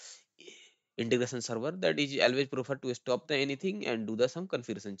the integration server. That is always prefer to stop the anything and do the some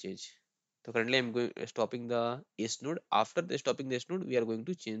configuration change. So currently I'm going stopping the s node. After the stopping the s node, we are going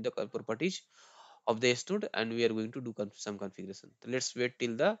to change the properties of the s node, and we are going to do some configuration. So let's wait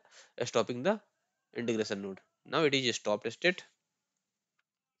till the stopping the integration node. Now it is a stopped state.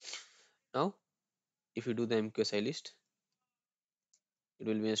 Now if you do the mqsi list, it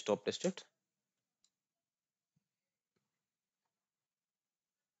will be a stopped state.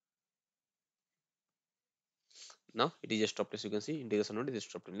 Now it is a stopped state. You can see integration node is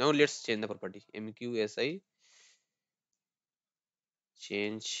stopped. Now let's change the property. Mqsi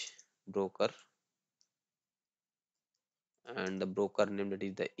change broker, and the broker name, that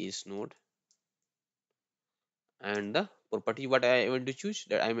is the is node, and the property what I want to choose,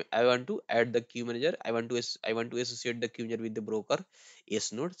 that I want to add the queue manager. I want to associate the queue manager with the broker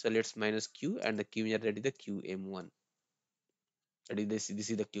is node. So let's minus q, and the queue manager, that is the qm1. That is this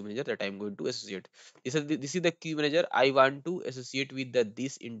is the queue manager that I'm going to associate. This is the queue manager I want to associate with the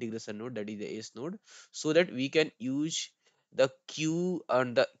this integration node, that is the s node, so that we can use the queue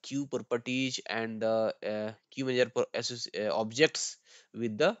and the queue properties and the queue manager objects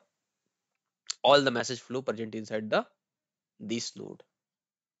with the all the message flow present inside the this node.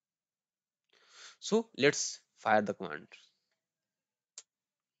 So let's fire the command.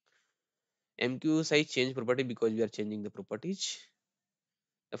 MQ size change property, because we are changing the properties.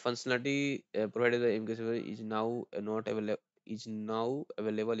 The functionality provided by MQ size is now not available, is now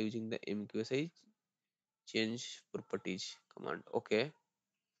available using the MQ size change properties command. Okay.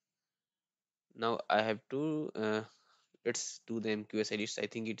 Now I have to let's do the MQSI list. I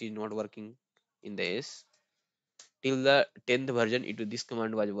think it is not working in the S. Till the 10th version, this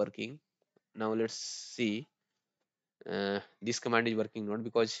command was working. Now let's see. This command is working not,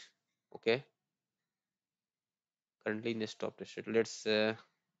 because okay, currently in the stop state.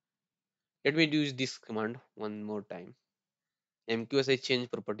 Let me use this command one more time. MQSI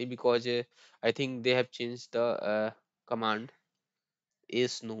change property, because I think they have changed the command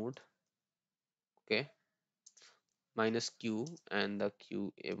is node. Okay, minus q and the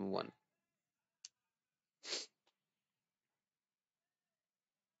qm1.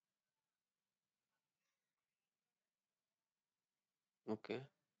 Okay,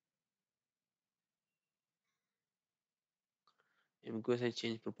 MQSI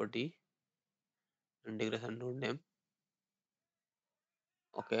change property integration node name.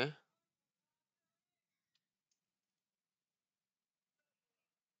 Okay,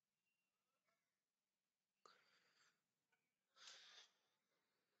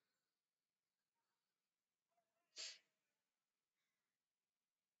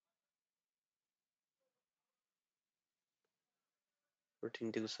 put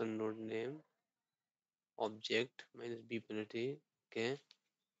integration node name object minus b penalty. Okay,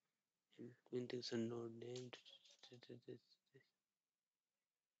 integration node name.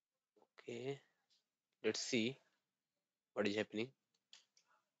 Okay, let's see what is happening.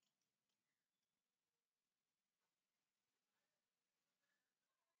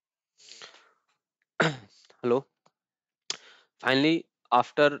 Hello. Finally,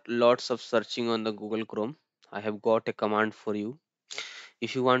 after lots of searching on the Google Chrome, I have got a command for you.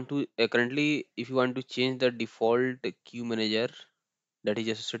 If you want to currently, if you want to change the default queue manager that is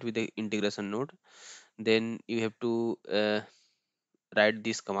associated with the integration node, then you have to write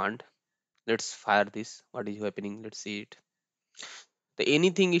this command. Let's fire this. What is happening? Let's see it. The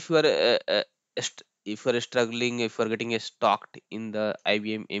anything if you are if you are struggling, if you are getting stalked in the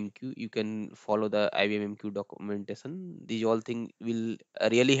IBM MQ, you can follow the IBM MQ documentation. These all things will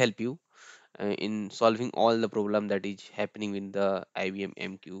really help you in solving all the problem that is happening in the IBM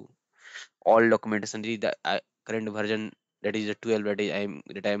MQ. All documentation is the current version, that is the 12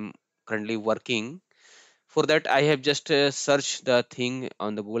 that I'm currently working. For that, I have just searched the thing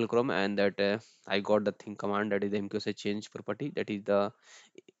on the Google Chrome, and that I got the thing command, that is the MQSI change property, that is the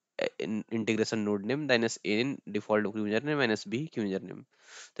integration node name minus in default queue username minus b queue username.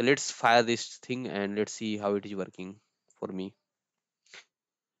 So let's fire this thing and let's see how it is working for me.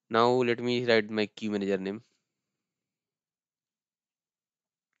 Now let me write my queue manager name,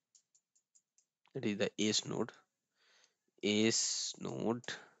 that is the ace node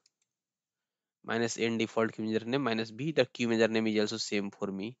minus n default queue manager name minus b. The queue manager name is also same for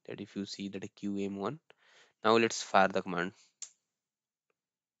me, that if you see that qm1. Now let's fire the command.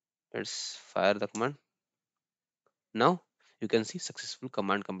 Let's fire the command. Now you can see successful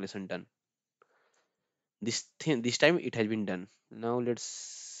command completion done. This time it has been done. Now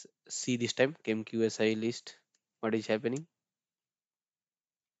let's see this time mqsi list what is happening.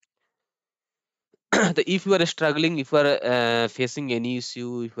 If you are struggling, if you are facing any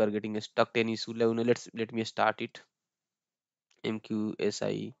issue, if you are getting stuck any issue, let me start it.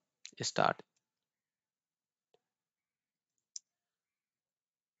 mqsi start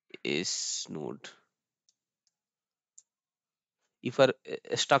is node. If you are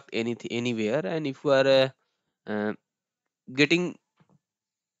stuck anything anywhere, and if you are uh, getting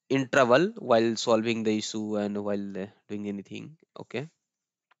in trouble while solving the issue and while doing anything, okay,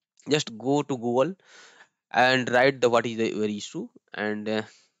 just go to Google and write the what is the your issue, and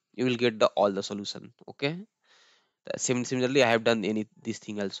you will get the all the solution. Okay. Similarly, I have done any this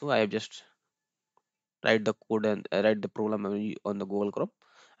thing also. I have just write the code and write the program on the Google Chrome,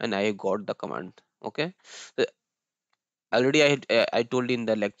 and I got the command. Okay. So already I told in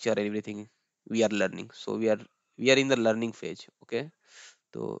the lecture and everything, we are learning, so we are in the learning phase. Okay.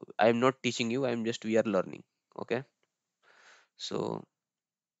 So I am not teaching you, I am just we are learning. Okay. So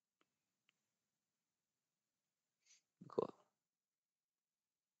go.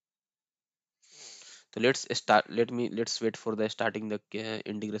 So let's wait for the starting the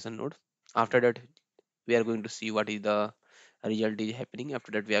integration node. After that, we are going to see what is the result is happening.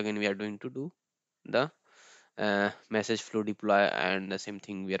 After that, we are going to do the message flow deploy, and the same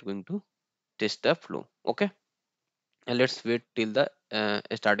thing we are going to test the flow. Okay. And let's wait till the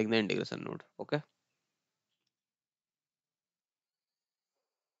starting the integration node. Okay.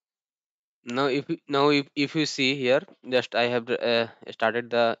 Now if you see here, just I have started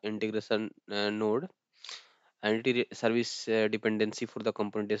the integration node, and it is service dependency for the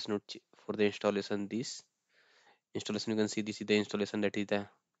component is node for the installation. This installation, you can see this is the installation, that is the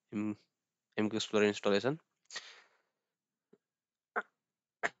M- MQ Explorer installation.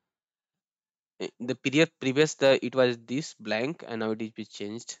 The period previous, the it was this blank, and now it is be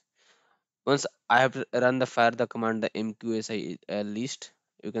changed. Once I have run the fire the command the mqsi list,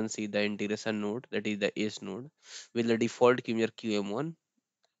 you can see the integration node, that is the ace node, with the default qm1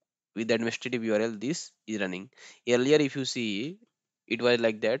 with the administrative url. This is running. Earlier if you see, it was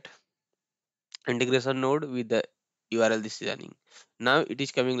like that, integration node with the url this is running. Now it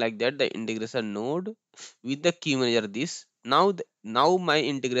is coming like that, the integration node with the key manager this. Now now my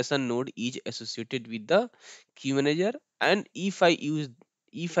integration node is associated with the key manager, and if I use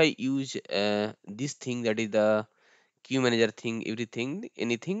this thing, that is the queue manager thing, everything,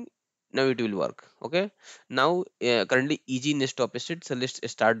 anything, now it will work. Okay. Now currently eg next stop state, so let's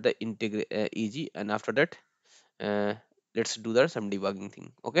start the eg, and after that uh, let's do the some debugging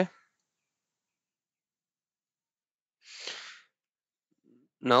thing. Okay.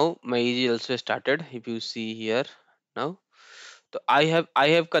 Now my eg also started, if you see here. Now, so I have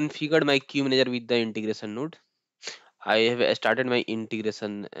configured my queue manager with the integration node. I have started my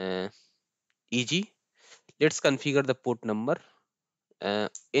integration eg. Let's configure the port number,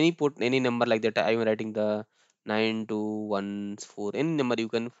 any port, any number like that. I'm writing the 9214, any number you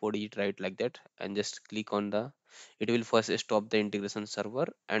can 4 digit write like that, and just click on the, it will first stop the integration server,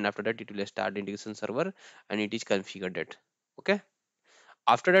 and after that it will start the integration server, and it is configured that. Okay,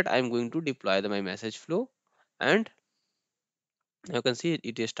 after that I'm going to deploy my message flow, and you can see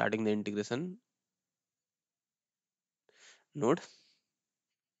it is starting the integration node,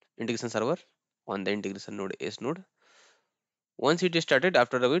 integration server on the integration node S node. Once it is started,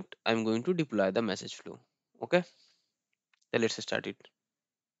 after it I'm going to deploy the message flow. Okay, then let's start it.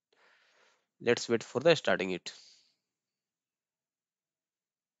 Let's wait for the starting it.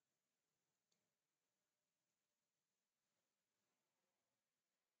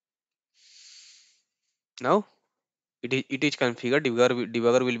 Now it is configured.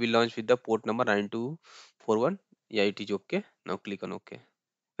 Debugger will be launched with the port number 9241. Yeah, it is okay. Now click on OK.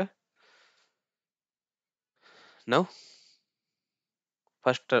 Okay. Now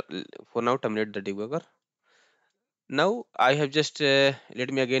first, for now terminate the debugger. Now I have just let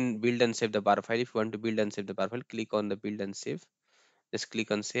me again build and save the bar file. If you want to build and save the bar file, click on the build and save. Just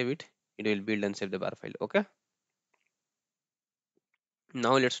click on save it. It will build and save the bar file. Okay.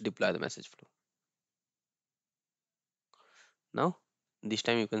 Now let's deploy the message flow. Now this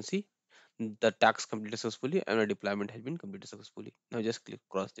time you can see the task completed successfully and the deployment has been completed successfully. Now just click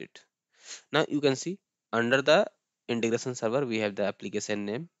cross it. Now you can see under the integration server we have the application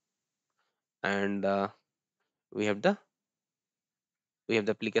name, and we have the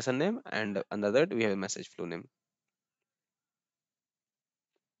application name, and under that we have a message flow name.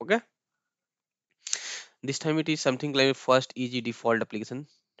 Okay, this time it is something like first easy default application,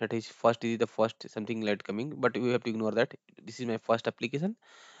 that is first is the first something like coming, but we have to ignore that. This is my first application,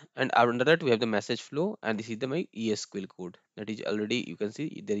 and under that we have the message flow, and this is the my ESQL code that is already, you can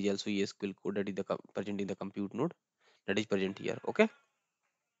see there is also ESQL code that is the present in the compute node, that is present here. Okay,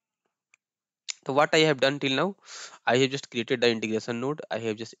 so what I have done till now, I have just created the integration node, I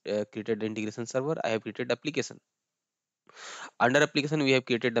have just created the integration server, I have created the application. Under application we have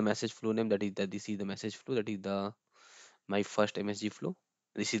created the message flow name, that is the, this is the message flow, that is the my first MSG flow,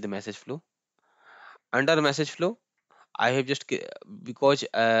 this is the message flow. Under message flow I have just because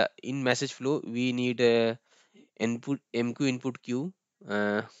in message flow we need input MQ input queue,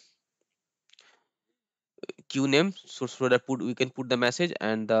 uh, queue name, so that we can put the message,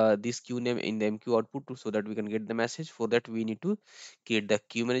 and this queue name in the MQ output so that we can get the message. For that we need to create the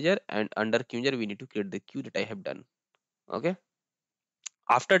queue manager, and under queue manager we need to create the queue that I have done. Okay,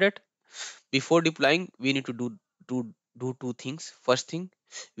 after that, before deploying we need to do two things. First thing,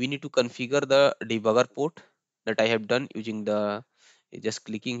 we need to configure the debugger port that I have done using the, just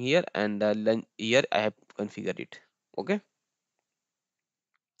clicking here, and here I have configured it. Okay,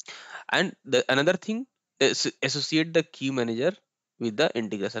 and the another thing is associate the queue manager with the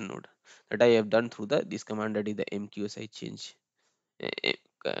integration node that I have done through the this command, that is the mqsi change,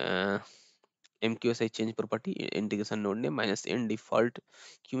 uh, uh, mqsi change property integration node name minus n default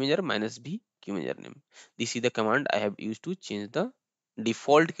queue manager minus b queue manager name. This is the command I have used to change the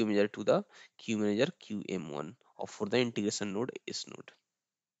default queue manager to the queue manager qm1 or for the integration node is node.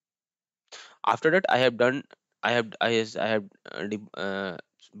 After that I have done, I have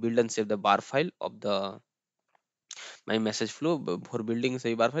build and save the bar file of the my message flow. For building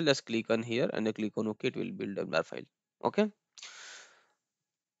say bar file, just click on here and then click on OK, it will build a bar file. Okay,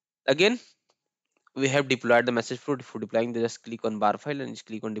 again we have deployed the message flow. For deploying, just click on bar file and just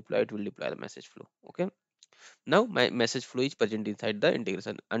click on deploy, it will deploy the message flow. Okay, now my message flow is present inside the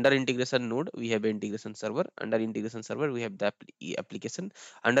integration. Under integration node we have integration server, under integration server we have the application,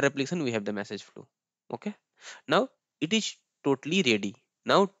 under application we have the message flow. Okay, now it is totally ready.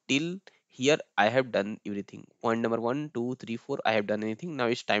 Now till here I have done everything. Point number 1 2 3 4 I have done anything. Now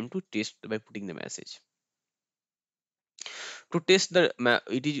it's time to test by putting the message. To test the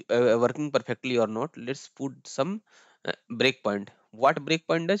it is working perfectly or not, let's put some breakpoint. What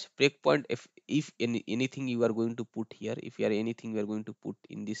breakpoint does? Breakpoint, if anything you are going to put here, if you are anything you are going to put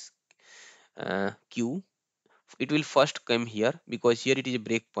in this queue, it will first come here, because here it is a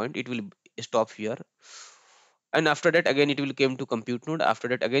breakpoint, it will stop here, and after that again it will come to compute node, after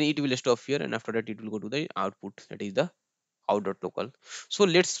that again it will stop here, and after that it will go to the output, that is the out.local. So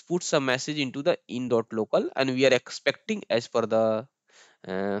let's put some message into the in.local, and we are expecting as per the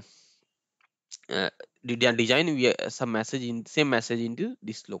uh, uh, design, we are, some message in same message into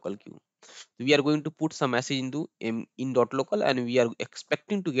this local queue. We are going to put some message into in.local, and we are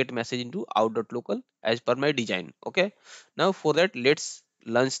expecting to get message into out.local as per my design. Okay, now for that let's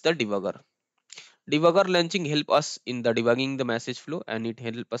launch the debugger. Debugger launching help us in the debugging the message flow, and it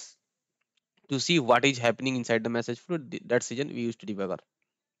help us to see what is happening inside the message flow. That's reason we used to debugger.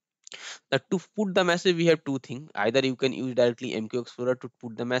 That to put the message we have two things. Either you can use directly MQ Explorer to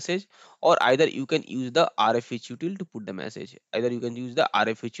put the message, or either you can use the RFH util to put the message. Either you can use the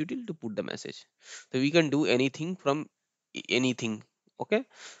RFH util to put the message. So we can do anything from anything. Okay.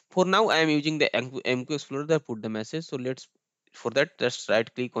 For now I am using the MQ Explorer to put the message. So let's, for that, just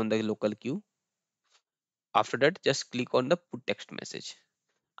right click on the local queue. After that, just click on the put text message.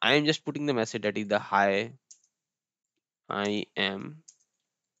 I am just putting the message that is the hi, I am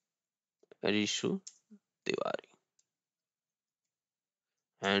Rishu Tiwari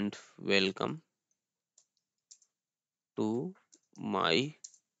and welcome to my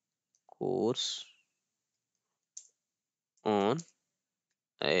course on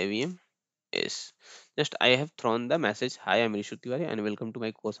IBM ACE. Just I have thrown the message, hi, I'm Rishu Tiwari and welcome to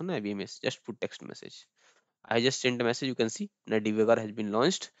my course on IBM ACE. Just put text message. I just sent the message. You can see the debugger has been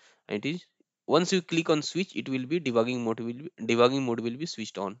launched. And it is, once you click on switch, it will be debugging mode will be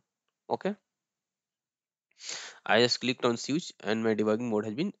switched on. Okay. I just clicked on switch and my debugging mode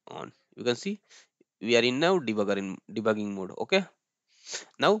has been on. You can see we are in now debugging mode. Okay.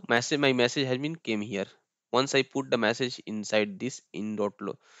 Now my message has been came here. Once I put the message inside this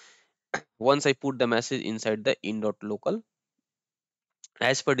once I put the message inside the in.local,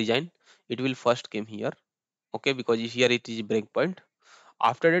 as per design, it will first came here. Okay, because here it is breakpoint.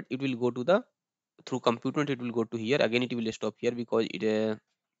 After that, it will go to the through computer. It will go to here again. It will stop here because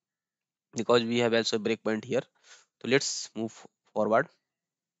we have also breakpoint here. So let's move forward.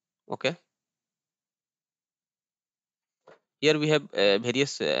 Okay, here we have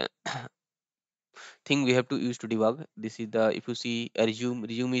various thing we have to use to debug. This is the, if you see resume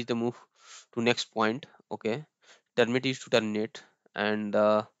is the move to next point. Okay, terminate is to terminate, and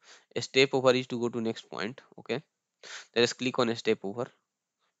a step over is to go to next point. Okay, let us click on a step over.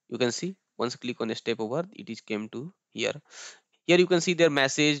 You can see once click on a step over, it is came to here. Here you can see their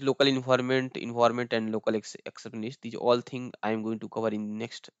message, local informant and local exceptionist. These all thing I am going to cover in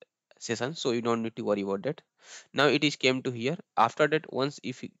next session, so you don't need to worry about that. Now it is came to here. After that, once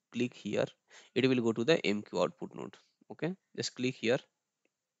if you click here, it will go to the MQ output node. Okay, just click here,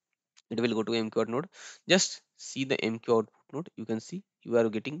 it will go to MQ node. Just see the MQ output node. You can see you are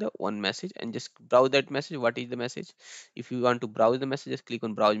getting the one message, and just browse that message. What is the message? If you want to browse the message, just click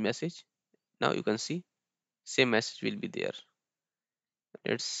on browse message. Now you can see same message will be there.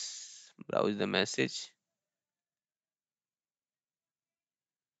 Let's browse the message.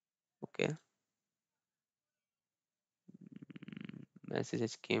 Okay, message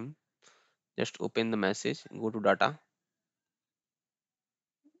has came. Just open the message, go to data.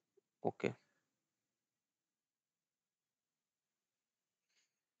 Okay,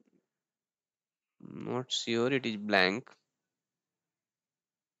 not sure, it is blank.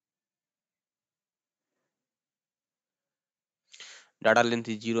 Data length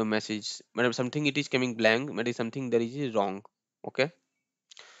is zero, message but something it is coming blank, but is something there is wrong. Okay,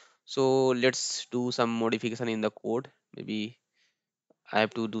 so let's do some modification in the code. Maybe I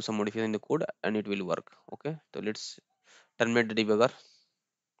have to do some modification in the code and it will work. Okay, so let's terminate the debugger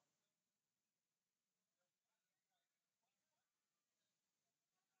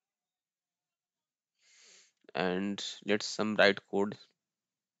and let's some write code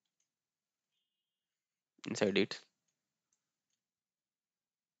inside it.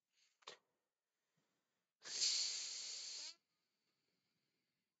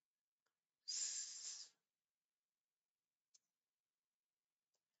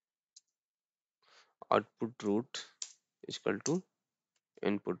 Output root is equal to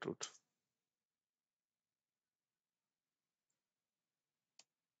input root.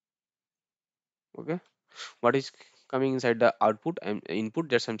 Okay, what is coming inside the output and input,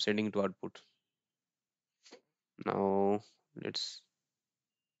 just I'm sending to output. Now let's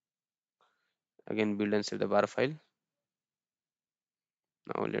again build and save the bar file.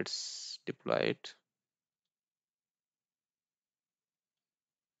 Now let's deploy it.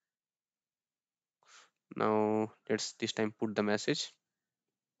 Now let's this time put the message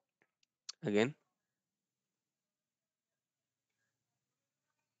again.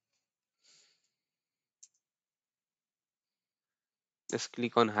 Just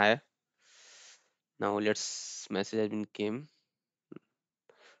click on hi. Now let's message has been came.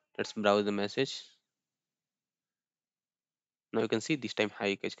 Let's browse the message. Now you can see this time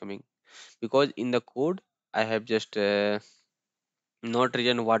hi is coming because in the code I have just not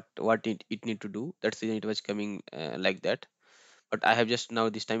written what it need to do. That's the reason it was coming like that. But I have just now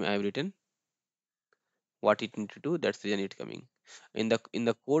this time I have written what it need to do. That's the reason it's coming. In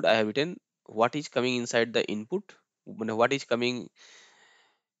the code I have written what is coming inside the input, what is coming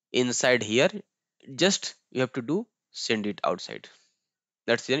inside here. Just you have to do send it outside.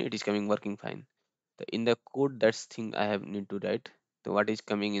 That's then it is coming working fine. In the code, that's thing I have need to write. So what is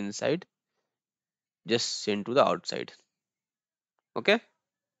coming inside, just send to the outside. Okay.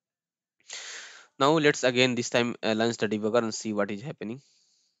 Now let's again this time launch the debugger and see what is happening.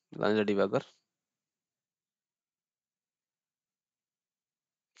 Launch the debugger.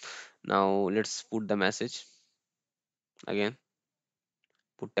 Now let's put the message again.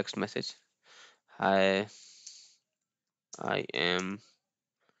 Put text message. Hi, I am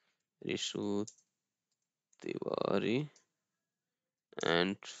Rishu Tiwari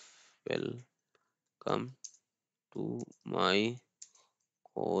and welcome to my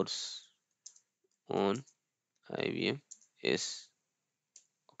course on IBM ACE.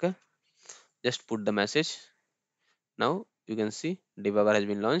 Okay, just put the message. Now you can see debugger has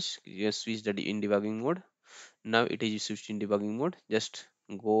been launched. You can switch the in debugging mode. Now it is switched in debugging mode. Just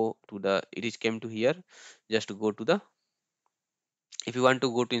go to the, it is came to here. Just go to the, if you want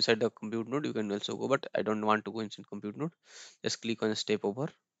to go to inside the compute node, you can also go, but I don't want to go inside compute node. Just click on step over.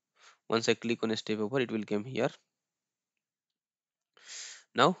 Once I click on a step over, it will come here.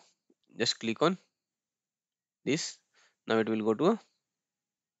 Now just click on this. Now it will go to a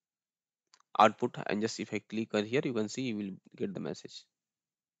output, and just if I click on here, you can see you will get the message.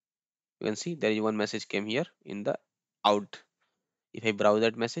 You can see there is one message came here in the out. If I browse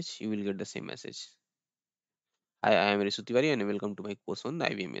that message, you will get the same message. Hi, I am Risu Tiwari and welcome to my course on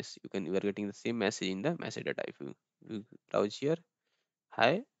IBMS. You are getting the same message in the message data. If you browse here,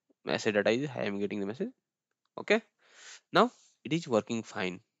 hi, message data is hi, I am getting the message. Okay, now it is working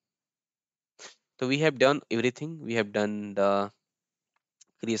fine. So we have done everything. We have done the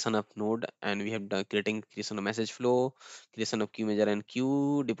creation of node, and we have done creation of message flow, creation of queue measure and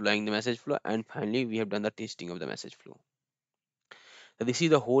queue, deploying the message flow, and finally we have done the testing of the message flow. So this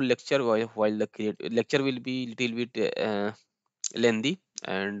is the whole lecture. While the lecture will be little bit lengthy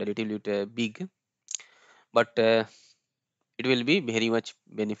and a little bit big, but it will be very much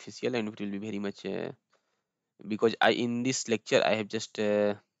beneficial, and it will be very much because I in this lecture I have just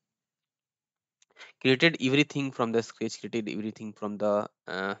created everything from the scratch, created everything from the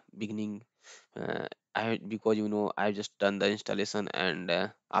beginning. Because I've just done the installation, and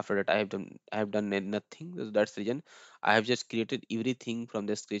after that I have done nothing. That's the reason I have just created everything from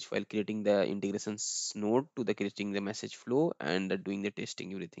the scratch while creating the integrations node to the creating the message flow and doing the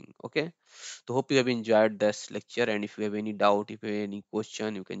testing everything. Okay, so hope you have enjoyed this lecture, and if you have any doubt, if you have any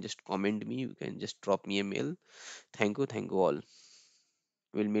question, you can just comment me, you can just drop me a mail. Thank you all.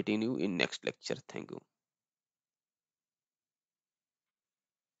 We'll meet in you in next lecture. Thank you.